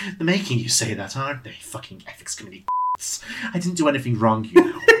 liar. They're making you say that, aren't they? Fucking ethics committee. I didn't do anything wrong, you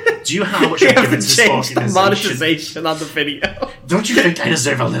know. Do you have what you're given to this changed the organization? monetization on the video. Don't you think I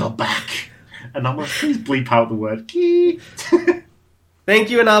deserve a little back? Anomalous, please bleep out the word key. Thank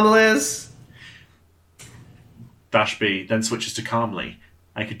you, Anomalous. Dash B then switches to calmly.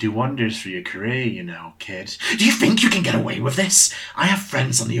 I could do wonders for your career, you know, kid. Do you think you can get away with this? I have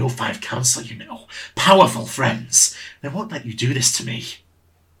friends on the O5 Council, you know. Powerful friends. They won't let you do this to me.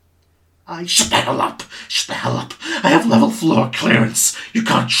 Shut the hell up. Shut the hell up. I have level floor clearance. You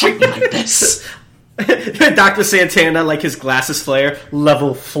can't treat me like this. Dr. Santana, like his glasses flare.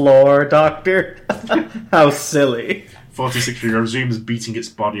 Level floor, doctor. How silly. 46 resumes beating its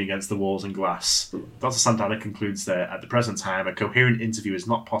body against the walls and glass. Dr. Santana concludes that, at the present time, a coherent interview is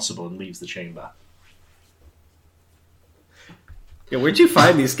not possible and leaves the chamber. Yeah, where'd you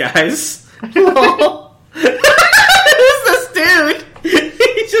find these guys? Who's this dude?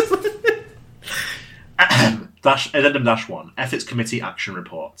 He just... Addendum -1, Ethics Committee Action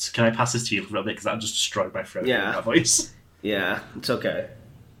Report. Can I pass this to you for a little bit, because that just destroyed my throat with that voice. Yeah, it's okay.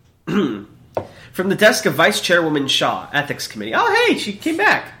 From the desk of Vice Chairwoman Shaw, Ethics Committee. Oh, hey, she came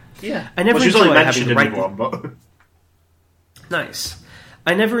back. Yeah. I never she's enjoy only having to mentioned write in one, but... Nice.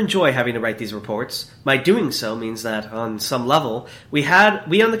 I never enjoy having to write these reports. My doing so means that, on some level, we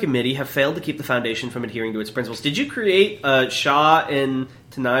on the committee have failed to keep the Foundation from adhering to its principles. Did you create Shaw and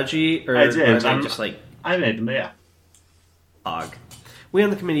Tanaji? Or I did. Are they just like... I made them, yeah. Og. We on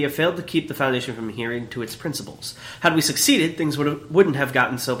the committee have failed to keep the Foundation from adhering to its principles. Had we succeeded, things wouldn't have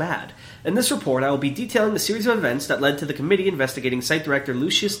gotten so bad. In this report, I will be detailing the series of events that led to the committee investigating Site Director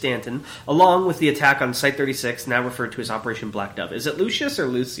Lucius Stanton, along with the attack on Site-36, now referred to as Operation Black Dove. Is it Lucius or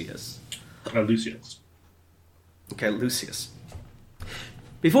Lucius? Lucius. Okay, Lucius.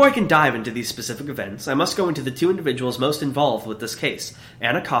 Before I can dive into these specific events, I must go into the two individuals most involved with this case,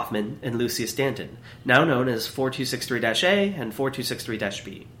 Anna Kaufman and Lucius Stanton, now known as 4263-A and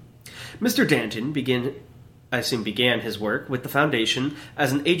 4263-B. Mr. Danton began his work with the Foundation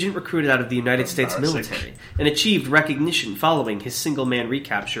as an agent recruited out of the United States military, and achieved recognition following his single-man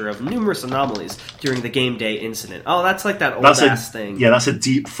recapture of numerous anomalies during the Game Day incident. Oh, that's like that old-ass thing. Yeah, that's a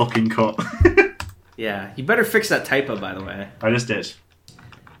deep fucking cut. Yeah, you better fix that typo, by the way. I just did.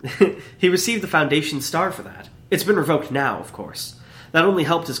 He received the Foundation Star for that. It's been revoked now, of course. That only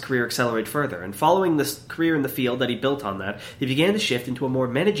helped his career accelerate further, and following this career in the field that he built on that, he began to shift into a more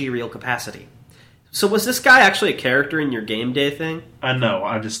managerial capacity. So was this guy actually a character in your Game Day thing? No,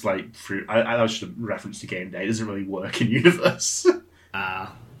 I'm just like... I was just a reference to Game Day. It doesn't really work in universe.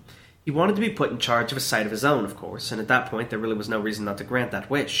 He wanted to be put in charge of a site of his own, of course, and at that point there really was no reason not to grant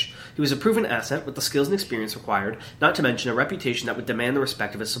that wish. He was a proven asset with the skills and experience required, not to mention a reputation that would demand the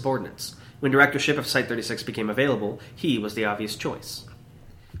respect of his subordinates. When directorship of Site-36 became available, he was the obvious choice.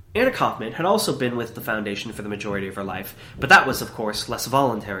 Anna Kaufman had also been with the Foundation for the majority of her life, but that was, of course, less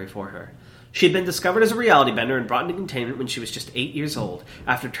voluntary for her. She had been discovered as a reality bender and brought into containment when she was just 8 years old,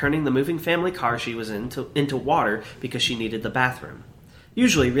 after turning the moving family car she was in into water because she needed the bathroom.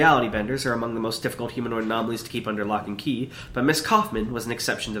 Usually, reality benders are among the most difficult humanoid anomalies to keep under lock and key, but Miss Kaufman was an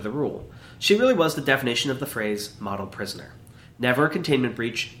exception to the rule. She really was the definition of the phrase model prisoner. Never a containment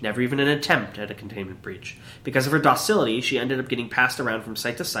breach, never even an attempt at a containment breach. Because of her docility, she ended up getting passed around from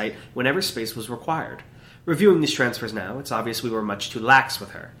site to site whenever space was required. Reviewing these transfers now, it's obvious we were much too lax with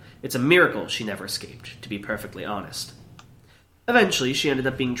her. It's a miracle she never escaped, to be perfectly honest. Eventually, she ended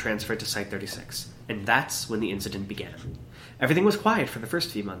up being transferred to Site-36, and that's when the incident began. Everything was quiet for the first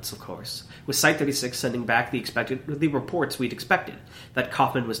few months, of course, with Site-36 sending back the reports we'd expected, that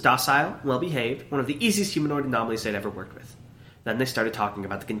Kaufman was docile, well-behaved, one of the easiest humanoid anomalies they'd ever worked with. Then they started talking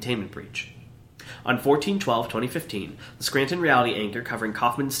about the containment breach. On 14/12/2015, the Scranton Reality anchor covering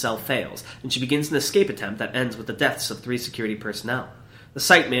Kaufman's cell fails, and she begins an escape attempt that ends with the deaths of 3 security personnel. The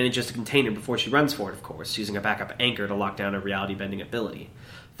site manages to contain her before she runs for it, of course, using a backup anchor to lock down her reality-bending ability.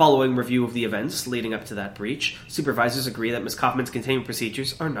 Following review of the events leading up to that breach, supervisors agree that Ms. Kaufman's containment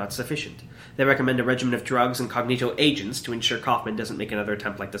procedures are not sufficient. They recommend a regimen of drugs and cognito agents to ensure Kaufman doesn't make another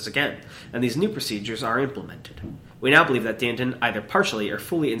attempt like this again, and these new procedures are implemented. We now believe that Danton either partially or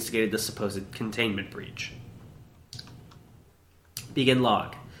fully instigated the supposed containment breach. Begin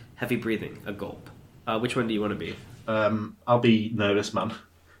log. Heavy breathing. A gulp. Which one do you want to be? I'll be nervous, man.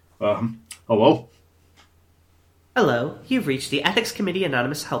 Hello? Hello, you've reached the Ethics Committee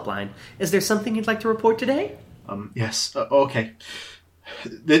Anonymous Helpline. Is there something you'd like to report today? Yes. Okay.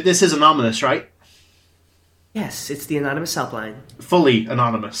 This is anonymous, right? Yes, it's the Anonymous Helpline. Fully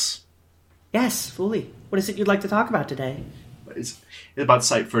anonymous. Yes, fully. What is it you'd like to talk about today? It's about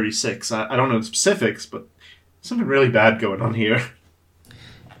Site-36. I don't know the specifics, but there's something really bad going on here.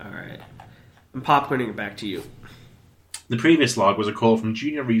 Alright. I'm popcorning it back to you. The previous log was a call from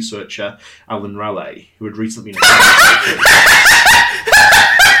junior researcher Alan Raleigh, who had recently been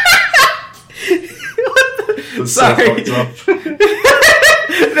Sorry.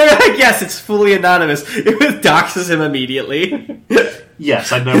 They're like, yes, it's fully anonymous. It doxes him immediately.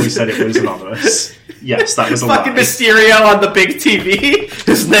 Yes, I know we said it was anonymous. Yes, that was a fucking lie. Mysterio on the big TV.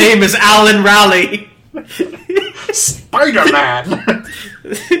 His name is Alan Raleigh. Spider-Man!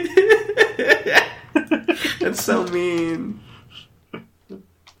 That's so mean.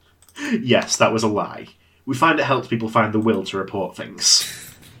 Yes, that was a lie. We find it helps people find the will to report things.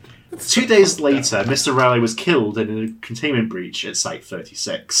 2 days later, Mr. Raleigh was killed in a containment breach at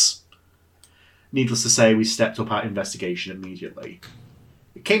Site-36. Needless to say, we stepped up our investigation immediately.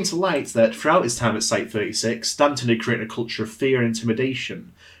 It came to light that throughout his time at Site-36, Danton had created a culture of fear and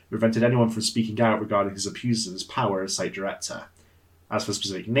intimidation, prevented anyone from speaking out regarding his abuses of his power as site director. As for the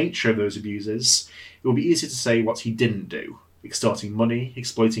specific nature of those abuses, it would be easier to say what he didn't do: extorting money,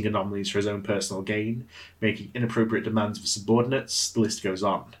 exploiting anomalies for his own personal gain, making inappropriate demands of subordinates, the list goes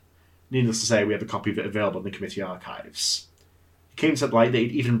on. Needless to say, we have a copy of it available in the committee archives. It came to light that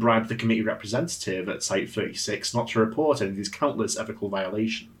he'd even bribed the committee representative at Site-36 not to report any of these countless ethical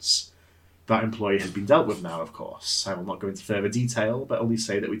violations. That employee has been dealt with now, of course. I will not go into further detail, but only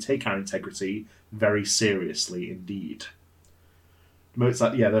say that we take our integrity very seriously indeed. They're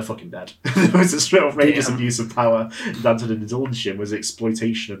fucking dead. The most outrageous abuse of power Danton had indulged in was the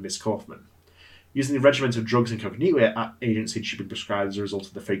exploitation of Miss Kaufman. Using the regiment of drugs and cognito agents she'd been prescribed as a result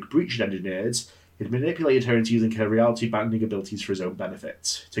of the fake breach he'd engineered, he'd manipulated her into using her reality-bending abilities for his own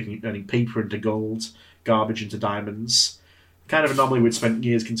benefit, turning paper into gold, garbage into diamonds. The kind of anomaly we'd spent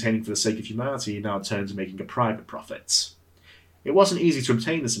years containing for the sake of humanity now turned to making a private profit. It wasn't easy to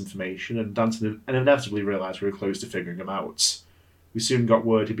obtain this information, and Danton inevitably realised we were close to figuring him out. We soon got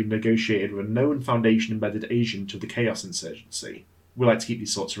word he'd been negotiated with a known Foundation-embedded agent of the Chaos Insurgency. We like to keep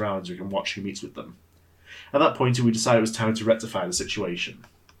these sorts around so we can watch who meets with them. At that point, we decided it was time to rectify the situation.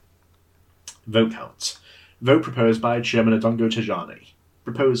 Vote count. Vote proposed by Chairman Adongo Tajani.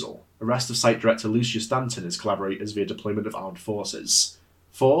 Proposal: arrest of Site Director Lucius Danton as collaborators via deployment of armed forces.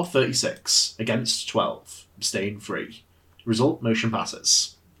 For 36, against 12, abstain 3. Result: motion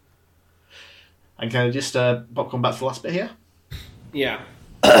passes. And can I just popcorn back to the last bit here? Yeah.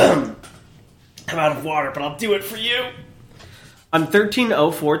 I'm out of water, but I'll do it for you. On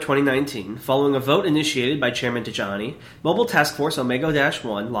 13/04/2019, following a vote initiated by Chairman Tajani, Mobile Task Force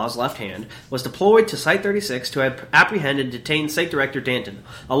Omega-1, Law's left hand, was deployed to Site-36 to apprehend and detain Site Director Danton,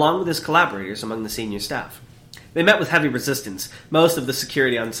 along with his collaborators among the senior staff. They met with heavy resistance. Most of the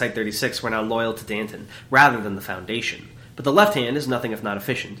security on Site-36 were now loyal to Danton, rather than the Foundation. But the left hand is nothing if not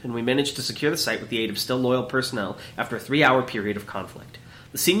efficient, and we managed to secure the site with the aid of still loyal personnel after a 3-hour period of conflict.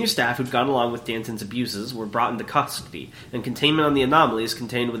 The senior staff who'd gone along with Danton's abuses were brought into custody, and containment on the anomalies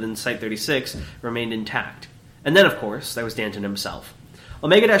contained within Site-36 remained intact. And then, of course, there was Danton himself.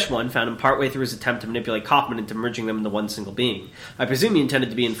 Omega-1 found him partway through his attempt to manipulate Kaufman into merging them into one single being. I presume he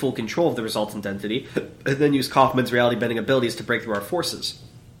intended to be in full control of the resultant entity, and then use Kaufman's reality-bending abilities to break through our forces,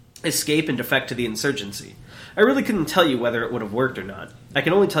 escape, and defect to the insurgency. I really couldn't tell you whether it would have worked or not. I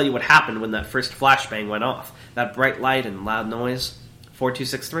can only tell you what happened when that first flashbang went off. That bright light and loud noise.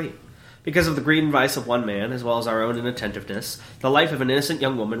 4263. Because of the greed and vice of one man, as well as our own inattentiveness, the life of an innocent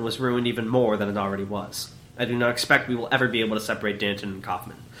young woman was ruined even more than it already was. I do not expect we will ever be able to separate Danton and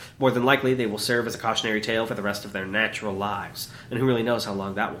Kaufman. More than likely, they will serve as a cautionary tale for the rest of their natural lives, and who really knows how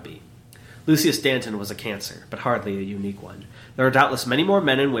long that will be. Lucius Danton was a cancer, but hardly a unique one. There are doubtless many more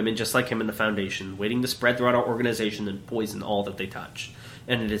men and women just like him in the Foundation, waiting to spread throughout our organization and poison all that they touch.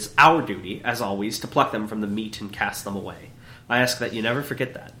 And it is our duty, as always, to pluck them from the meat and cast them away. I ask that you never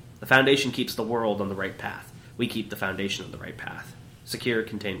forget that. The Foundation keeps the world on the right path. We keep the Foundation on the right path. Secure,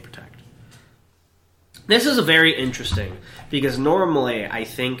 contain, protect. This is very interesting, because normally I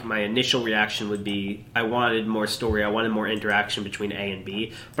think my initial reaction would be I wanted more story, I wanted more interaction between A and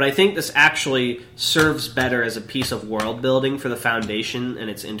B, but I think this actually serves better as a piece of world building for the Foundation and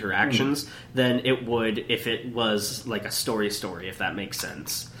its interactions than it would if it was like a story, if that makes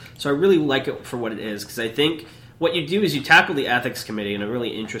sense. So I really like it for what it is, because I think what you do is you tackle the ethics committee in a really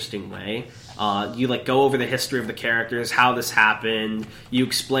interesting way. You go over the history of the characters, how this happened. You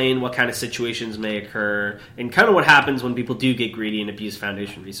explain what kind of situations may occur, and kind of what happens when people do get greedy and abuse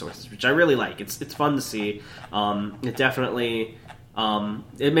Foundation resources, which I really like. It's fun to see. It definitely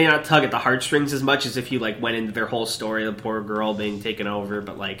it may not tug at the heartstrings as much as if you went into their whole story, the poor girl being taken over.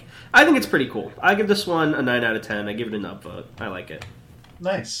 But I think it's pretty cool. I give this one a 9 out of 10. I give it an upvote. I like it.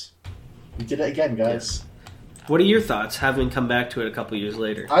 Nice. You did it again, guys. Yeah. What are your thoughts, having come back to it a couple years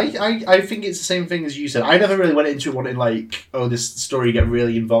later? I think it's the same thing as you said. I never really went into it wanting, this story you get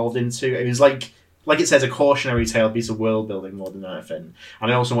really involved into. It was like it says, a cautionary tale, piece of world building more than anything.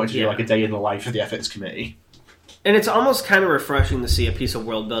 And I also wanted to do, a day in the life of the ethics committee. And it's almost kind of refreshing to see a piece of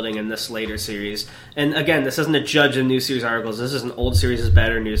world building in this later series. And again, this isn't a judge of new series articles. This is an old series is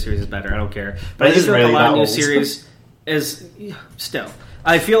better, new series is better. I don't care. But I just feel really a lot of new series is... Still.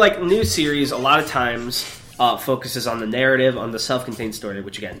 I feel like new series, a lot of times... focuses on the narrative, on the self-contained story,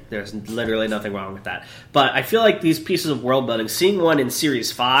 which again, there's literally nothing wrong with that. But I feel like these pieces of world building, seeing one in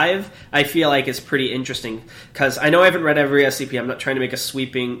Series 5, I feel like is pretty interesting. Because I know I haven't read every SCP, I'm not trying to make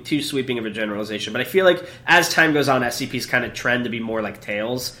too sweeping of a generalization, but I feel like as time goes on, SCPs kind of trend to be more like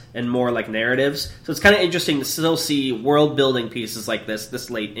tales and more like narratives. So it's kind of interesting to still see world building pieces like this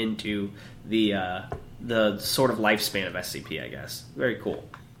late into the sort of lifespan of SCP, I guess. Very cool.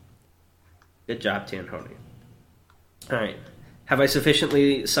 Good job, Tanhoney. All right. Have I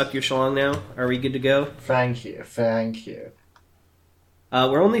sufficiently sucked your schlong now? Are we good to go? Thank you.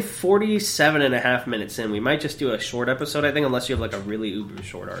 We're only 47 and a half minutes in. We might just do a short episode, I think, unless you have a really uber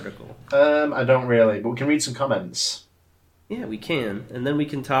short article. I don't really, but we can read some comments. Yeah, we can. And then we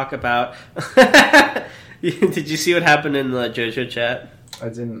can talk about... Did you see what happened in the JoJo chat? I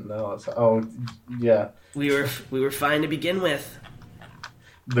didn't know. Oh, yeah. We were fine to begin with.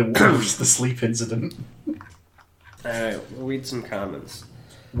 The sleep incident. Alright, we'll read some comments.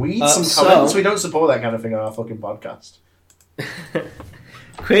 We comments? We don't support that kind of thing on our fucking podcast.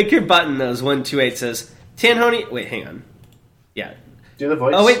 Quaker Button knows 128 says, Tanhoney... Wait, hang on. Yeah. Do the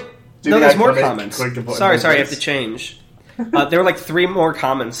voice. Oh, wait. No, there's more comments. Sorry, I have to change. There were 3 more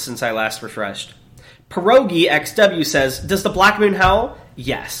comments since I last refreshed. Pierogi XW says, does the Black Moon howl?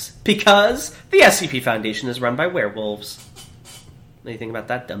 Yes. Because the SCP Foundation is run by werewolves. What do you think about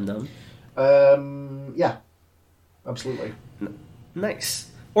that, dum-dum? Yeah. Absolutely.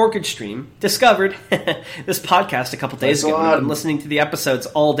 Nice. Orchid Stream discovered this podcast a couple days ago. I've been listening to the episodes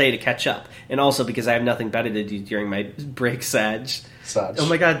all day to catch up. And also because I have nothing better to do during my break, Sag. Oh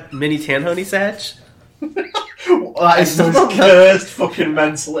my god, mini Tanhoney Sag? That is the most cursed fucking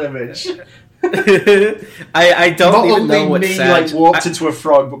mental image. I don't even know what Sag... walked into a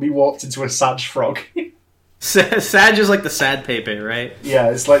frog, but me walked into a Sag frog. Sag is like the sad Pepe, right? Yeah,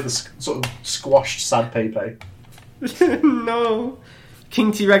 it's like the sort of squashed sad Pepe. No.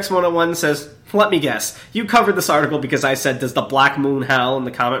 King T-Rex 101 says, let me guess. You covered this article because I said, does the Black Moon howl in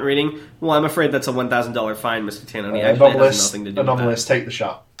the comment reading? Well, I'm afraid that's a $1,000 fine, Mr. Tanhoney. Actually, it has nothing to do with Anomalous, take the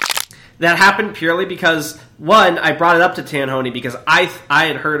shot. That happened purely because, one, I brought it up to Tanhoney because I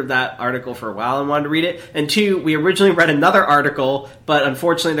had heard of that article for a while and wanted to read it. And two, we originally read another article, but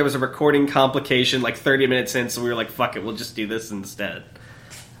unfortunately there was a recording complication 30 minutes in, so we were like, fuck it, we'll just do this instead.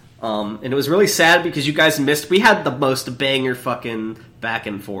 And it was really sad because you guys missed... We had the most banger fucking back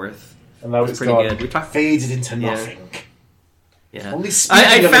and forth. And that was pretty good. We faded into nothing. Yeah. Only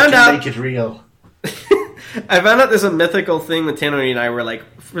speaking of it can make it real. I found out there's a mythical thing that Tanhoney and I were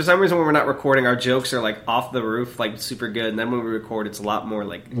for some reason when we're not recording, our jokes are off the roof, super good. And then when we record, it's a lot more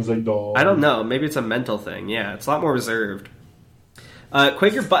It was I don't know. Maybe it's a mental thing. Yeah, it's a lot more reserved.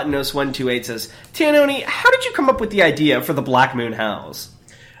 Quaker Buttonose 128 says, Tanoni, how did you come up with the idea for the Black Moon House?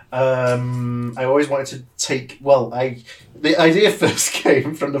 I always wanted to take... Well, the idea first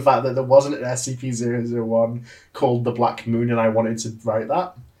came from the fact that there wasn't an SCP-001 called The Black Moon, and I wanted to write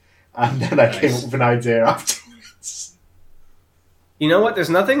that. And then I came up with an idea afterwards. You know what? There's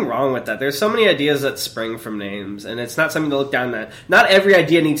nothing wrong with that. There's so many ideas that spring from names, and it's not something to look down at. Not every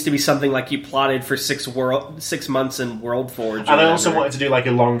idea needs to be something like you plotted for 6 months in World Forge. And I also wanted to do like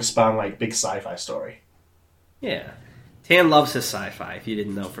a long span, like big sci-fi story. Yeah. Tan loves his sci-fi, if you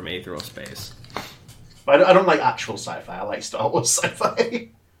didn't know from Aetheral Space. I don't like actual sci-fi. I like Star Wars sci-fi.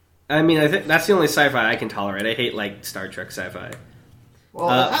 I mean, I think that's the only sci-fi I can tolerate. I hate, like, Star Trek sci-fi. Well,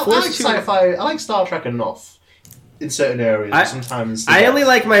 I like sci-fi. I like Star Trek enough in certain areas. Sometimes I only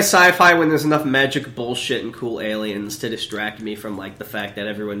like my sci-fi when there's enough magic bullshit and cool aliens to distract me from, like, the fact that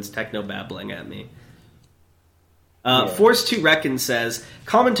everyone's techno-babbling at me. Force 2 Reckon says,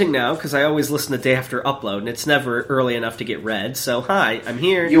 commenting now, because I always listen the day after upload, and it's never early enough to get read, so hi, I'm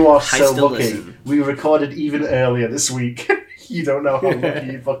here. You are I so still lucky. Listen. We recorded even earlier this week. You don't know how lucky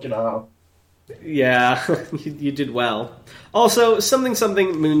you fucking are. Yeah, you did well. Also,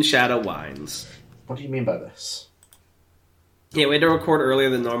 something Moon Shadow Wines. What do you mean by this? Yeah, we had to record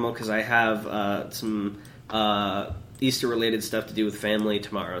earlier than normal because I have some Easter-related stuff to do with family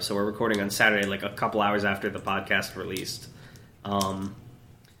tomorrow, so we're recording on Saturday, like a couple hours after the podcast released.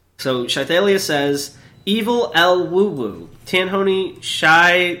 So Shaithalia says, Evil L Woo Woo, Tanhoney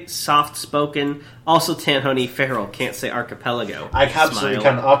shy, soft-spoken, also Tanhoney feral, can't say archipelago. I absolutely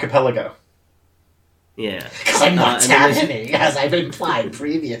can. Archipelago. Yeah. Because I'm not Tanhoney, as I've implied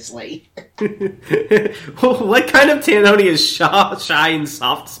previously. What kind of Tanhoney is shy and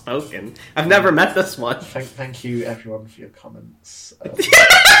soft-spoken? I've never met this one. Thank you, everyone, for your comments.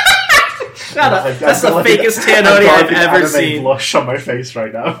 Shut up. That's the fakest Tanhoney I've ever seen. Blush on my face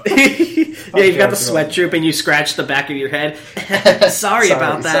right now. Yeah, you've got the sweat droop and you scratch the back of your head. sorry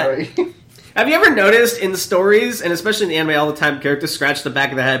about that. Sorry. Have you ever noticed in the stories, and especially in the anime all the time, characters scratch the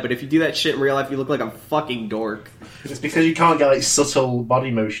back of the head, but if you do that shit in real life, you look like a fucking dork. It's because you can't get like subtle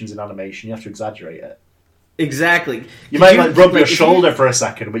body motions in animation. You have to exaggerate it. Exactly. You might rub your shoulder for a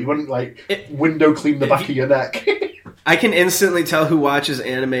second, but you wouldn't window clean the back of your neck. I can instantly tell who watches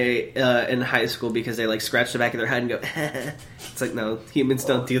anime in high school because they scratch the back of their head and go, It's like, no, humans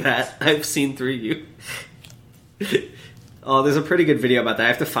don't do that. I've seen through you. Oh, there's a pretty good video about that. I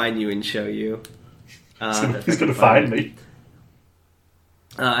have to find you and show you. He's going to find me.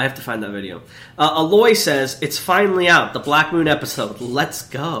 I have to find that video. Aloy says, it's finally out, the Black Moon episode. Let's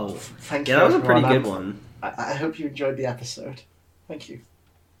go. Thank you. That was a pretty good one. I hope you enjoyed the episode. Thank you.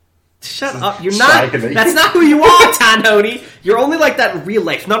 Shut up. You're not... That's not who you are, Tanhoney. You're only like that in real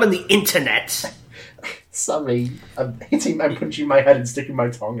life, not on the internet. Sorry. I'm punching my head and sticking my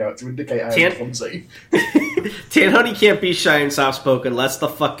tongue out to indicate I am clumsy. Tanhoney can't be shy and soft-spoken unless the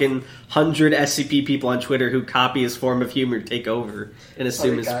fucking 100 SCP people on Twitter who copy his form of humor take over and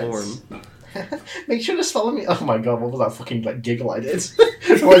assume his form. Make sure to follow me. Oh my god, what was that fucking giggle I did?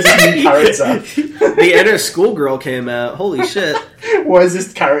 What is this new character? The inner schoolgirl came out. Holy shit. What is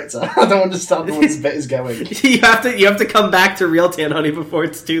this character? I don't understand where this bit is going. You have to come back to real Tanhoney before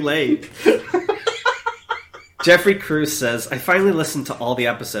it's too late. Jeffrey Cruz says, I finally listened to all the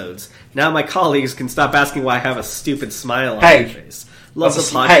episodes. Now my colleagues can stop asking why I have a stupid smile on my face. Love the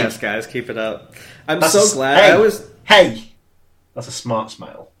podcast, guys. Keep it up. I'm so glad. That's a smart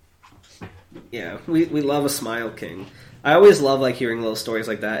smile. Yeah, we love a smile king. I always love hearing little stories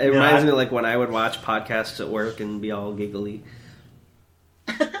like that. It reminds me of when I would watch podcasts at work and be all giggly.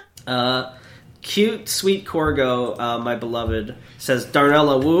 Cute, sweet Corgo, my beloved, says,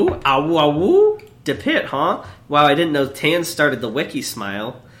 Darnella woo, awoo awoo, DePitt, huh? Wow, I didn't know Tan started the wiki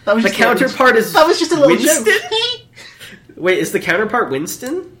smile. The counterpart is that was just a little Winston? joke. Wait, is the counterpart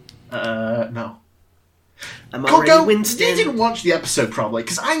Winston? No. I'm already Corgo, Winston. You didn't watch the episode probably,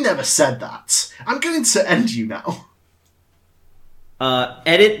 because I never said that. I'm going to end you now.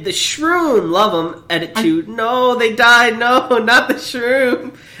 Edit the shroom. Love them. Edit to, no, they died. No, not the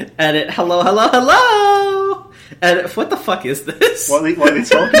shroom. Edit, hello, hello, hello. Edit, what the fuck is this? What are they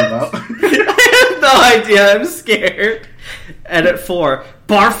talking about? I have no idea. I'm scared. Edit 4.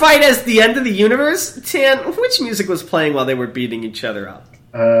 Bar fight as the end of the universe? Tan, which music was playing while they were beating each other up?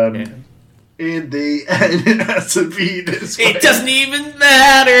 In the end, it has to be this way. It doesn't even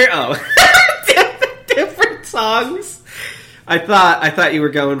matter. Oh. Different songs. I thought you were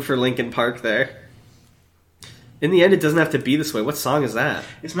going for Linkin Park there. In the end, it doesn't have to be this way. What song is that?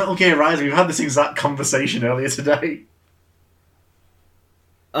 It's Metal Gear Rising. We've had this exact conversation earlier today.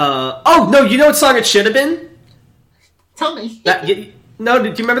 Oh, no, you know what song it should have been? Tell me. No, do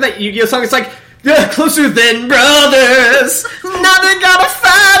you remember that Yu-Gi-Oh song? It's like, "They're closer than brothers. Now they gotta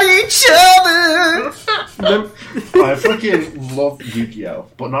fight each other." I fucking love Yu-Gi-Oh,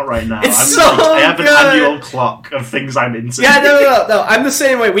 but not right now. It's I have good. an annual clock of things I'm into. Yeah, no. I'm the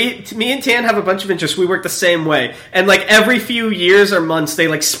same way. Me and Tan have a bunch of interests. We work the same way, and like every few years or months, they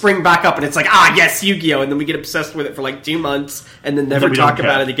like spring back up, and it's like, yes, Yu-Gi-Oh, and then we get obsessed with it for like 2 months, and then never we talk don't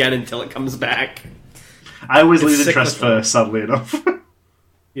about care. it again until it comes back. I always lose It's interest cyclical. first, sadly enough.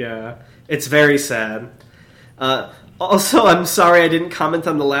 Yeah, it's very sad. Also, I'm sorry I didn't comment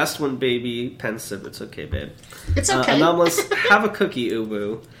on the last one, baby. Pensive, it's okay, babe. It's okay. Anomalous, have a cookie,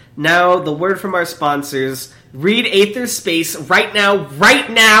 Ubu. Now, the word from our sponsors. Read Aether Space right now, right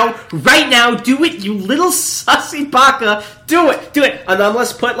now, right now. Do it, you little sussy baka. Do it.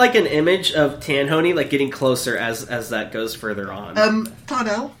 Anomalous, put like an image of Tanhoney like getting closer as that goes further on.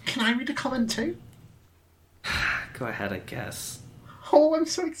 Darnell, can I read a comment too? Go ahead, I guess. Oh, I'm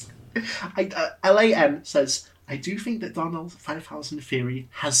so excited. LAN says, I do think that Darnell's 5000 theory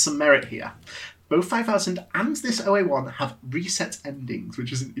has some merit here. Both 5000 and this OA1 have reset endings,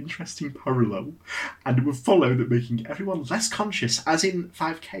 which is an interesting parallel, and it would follow that making everyone less conscious, as in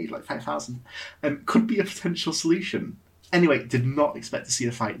 5k, like 5000, could be a potential solution. Anyway, did not expect to see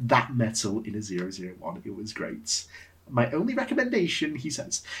a fight that metal in a 001. It was great. My only recommendation, he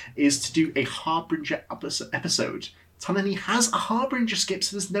says, is to do a Harbinger episode. Tanani has a Harbinger skip,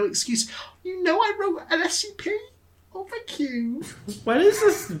 so there's no excuse. You know I wrote an SCP? Oh, thank you. What is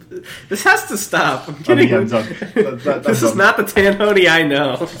this? This has to stop. I'm kidding. I'm done. This is not the Tanhoney I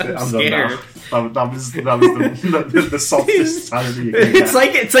know. I'm I'm scared. done now. That was the softest Tanani you can It's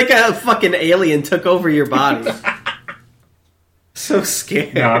get. like a fucking alien took over your body. So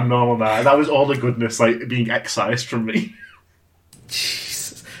scared. No, I'm normal now. That was all the goodness, like, being excised from me.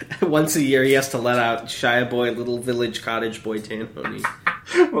 Jesus. Once a year, he has to let out Shia Boy, Little Village Cottage Boy Tanhoney.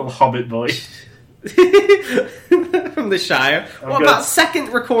 Little hobbit boy. From the Shire. What good. about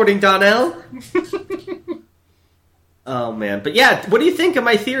second recording, Donnell? Oh, man. But yeah, what do you think of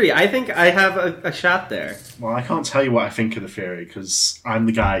my theory? I think I have a shot there. Well, I can't tell you what I think of the theory, because I'm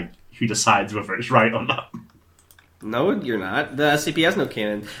the guy who decides whether it's right or not. No, you're not. The SCP has no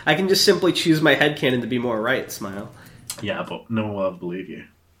canon. I can just simply choose my headcanon to be more right, Smile. Yeah, but no one will ever believe you.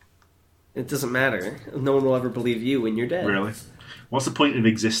 It doesn't matter. No one will ever believe you when you're dead. Really? What's the point of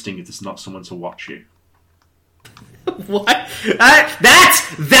existing if there's not someone to watch you? What?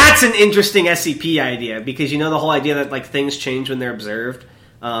 That's an interesting SCP idea, because you know the whole idea that like things change when they're observed.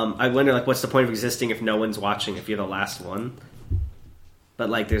 I wonder like what's the point of existing if no one's watching, if you're the last one. But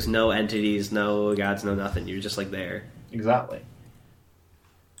like there's no entities, no gods, no nothing. You're just like there. Exactly.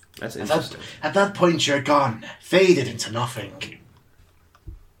 That's interesting. At that point, you're gone, faded into nothing.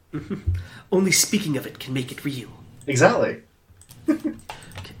 Only speaking of it can make it real. Exactly.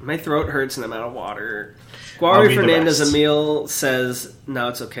 My throat hurts and I'm out of water. I'll Guari read the Fernandez rest. Emil says, "No,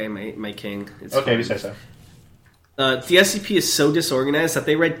 it's okay, my king. It's Okay, fine." we say so. The SCP is so disorganized that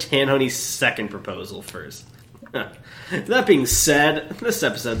they read Tanhoney's second proposal first. That being said, this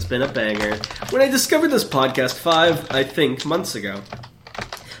episode's been a banger. When I discovered this podcast 5 months ago,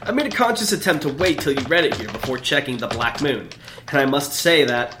 I made a conscious attempt to wait till you read it here before checking the Black Moon. And I must say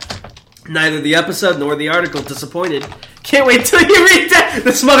that neither the episode nor the article disappointed. Can't wait till you read that!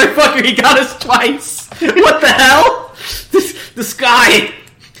 This motherfucker, he got us twice! What the hell? This guy!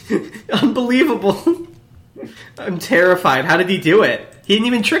 Unbelievable. I'm terrified. How did he do it? He didn't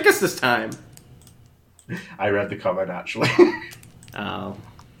even trick us this time. I read the comment, actually. Oh.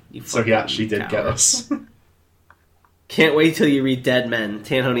 So he actually did get us. Can't wait till you read Dead Men,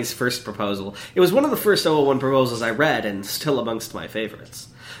 Tanhoney's first proposal. It was one of the first 001 proposals I read, and still amongst my favorites.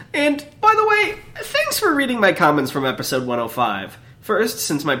 And, by the way, thanks for reading my comments from episode 105. First,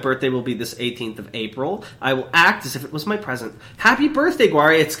 since my birthday will be this 18th of April, I will act as if it was my present. Happy birthday,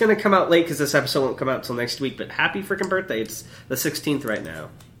 Guari! It's gonna come out late because this episode won't come out till next week, but happy freaking birthday. It's the 16th right now.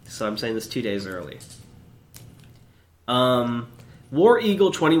 So I'm saying this 2 days early. War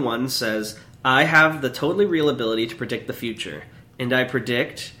Eagle 21 says, I have the totally real ability to predict the future, and I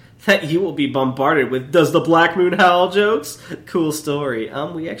predict that you will be bombarded with "Does the Black Moon howl?" jokes. Cool story.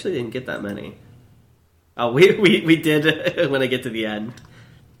 We actually didn't get that many. Oh, we did when I get to the end.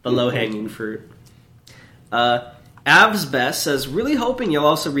 The low-hanging fruit. Avs Best says, really hoping you'll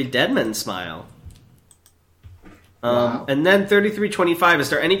also read Dead Men Smile. Wow. And then 3325,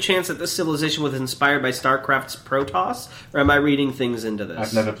 is there any chance that this civilization was inspired by StarCraft's Protoss? Or am I reading things into this?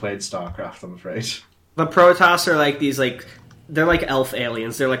 I've never played StarCraft, I'm afraid. The Protoss are like these, like, they're like elf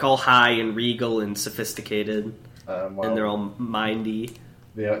aliens. They're like all high and regal and sophisticated. Well, And they're all mindy.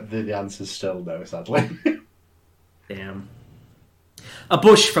 the answer's still no, sadly. Damn. A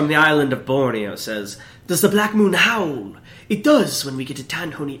bush from the island of Borneo says, "Does the Black Moon howl? It does when we get a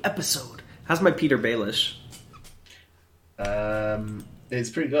Tanhoney episode." How's my Peter Baelish? It's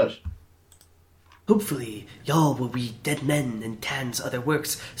pretty good. Hopefully, y'all will read Dead Men and Tan's other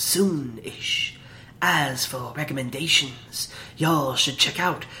works soon-ish. As for recommendations, y'all should check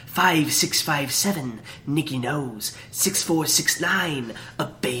out 5657, Nikki Knows, 6469, A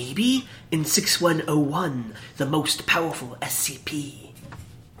Baby, and 6101, The Most Powerful SCP.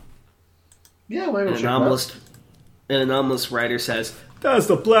 Yeah, why not? An anomalous writer says, "Does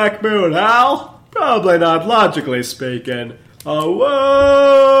the Black Moon howl? Probably not, logically speaking. Oh,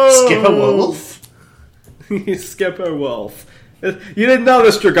 whoa! Skipper Wolf? Skipper Wolf. You didn't know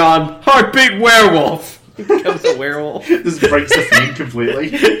this, Dragon. Heartbeat werewolf. He becomes a werewolf. This breaks the theme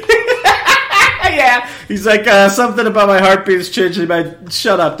completely. Yeah. He's like, something about my heartbeat is changing.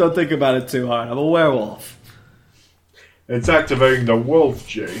 Shut up. Don't think about it too hard. I'm a werewolf. It's activating the wolf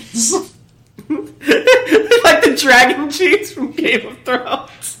genes. Like the dragon genes from Game of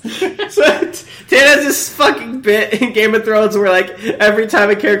Thrones. So Dan has this fucking bit in Game of Thrones where, like, every time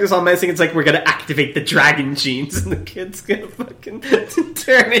a character's all menacing, it's like, we're gonna activate the dragon genes, and the kid's gonna fucking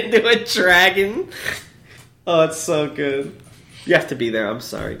turn into a dragon. Oh, it's so good. You have to be there. I'm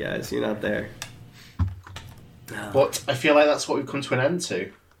sorry, guys. You're not there. But I feel like that's what we've come to an end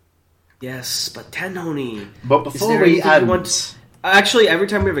to. Yes, but Tanhoney. But before we end... Actually, every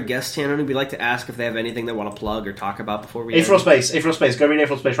time we have a guest, Tanhoney, we like to ask if they have anything they want to plug or talk about before we April Space. Go read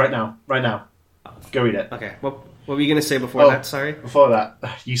April Space right now. Go read it. Okay, what were you going to say before that? Sorry? Before that,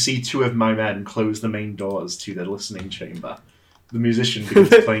 you see two of my men close the main doors to the listening chamber. The musician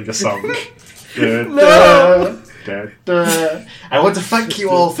begins playing a song. No! I want to thank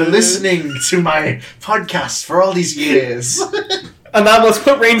you all for listening to my podcast for all these years. Anomalous,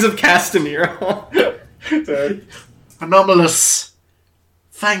 put Reigns of Castamere on. Anomalous.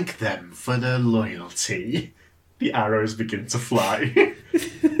 Thank them for their loyalty. The arrows begin to fly.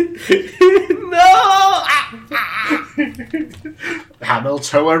 No!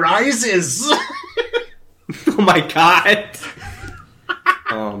 Hamilton arises. Oh my god.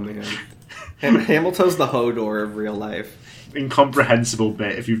 Oh man. Hamilton's the Hodor of real life. Incomprehensible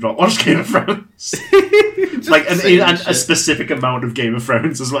bit if you've not watched Game of Thrones. Like a specific amount of Game of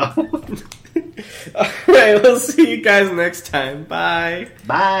Thrones as well. Alright, we'll see you guys next time. Bye.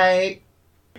 Bye.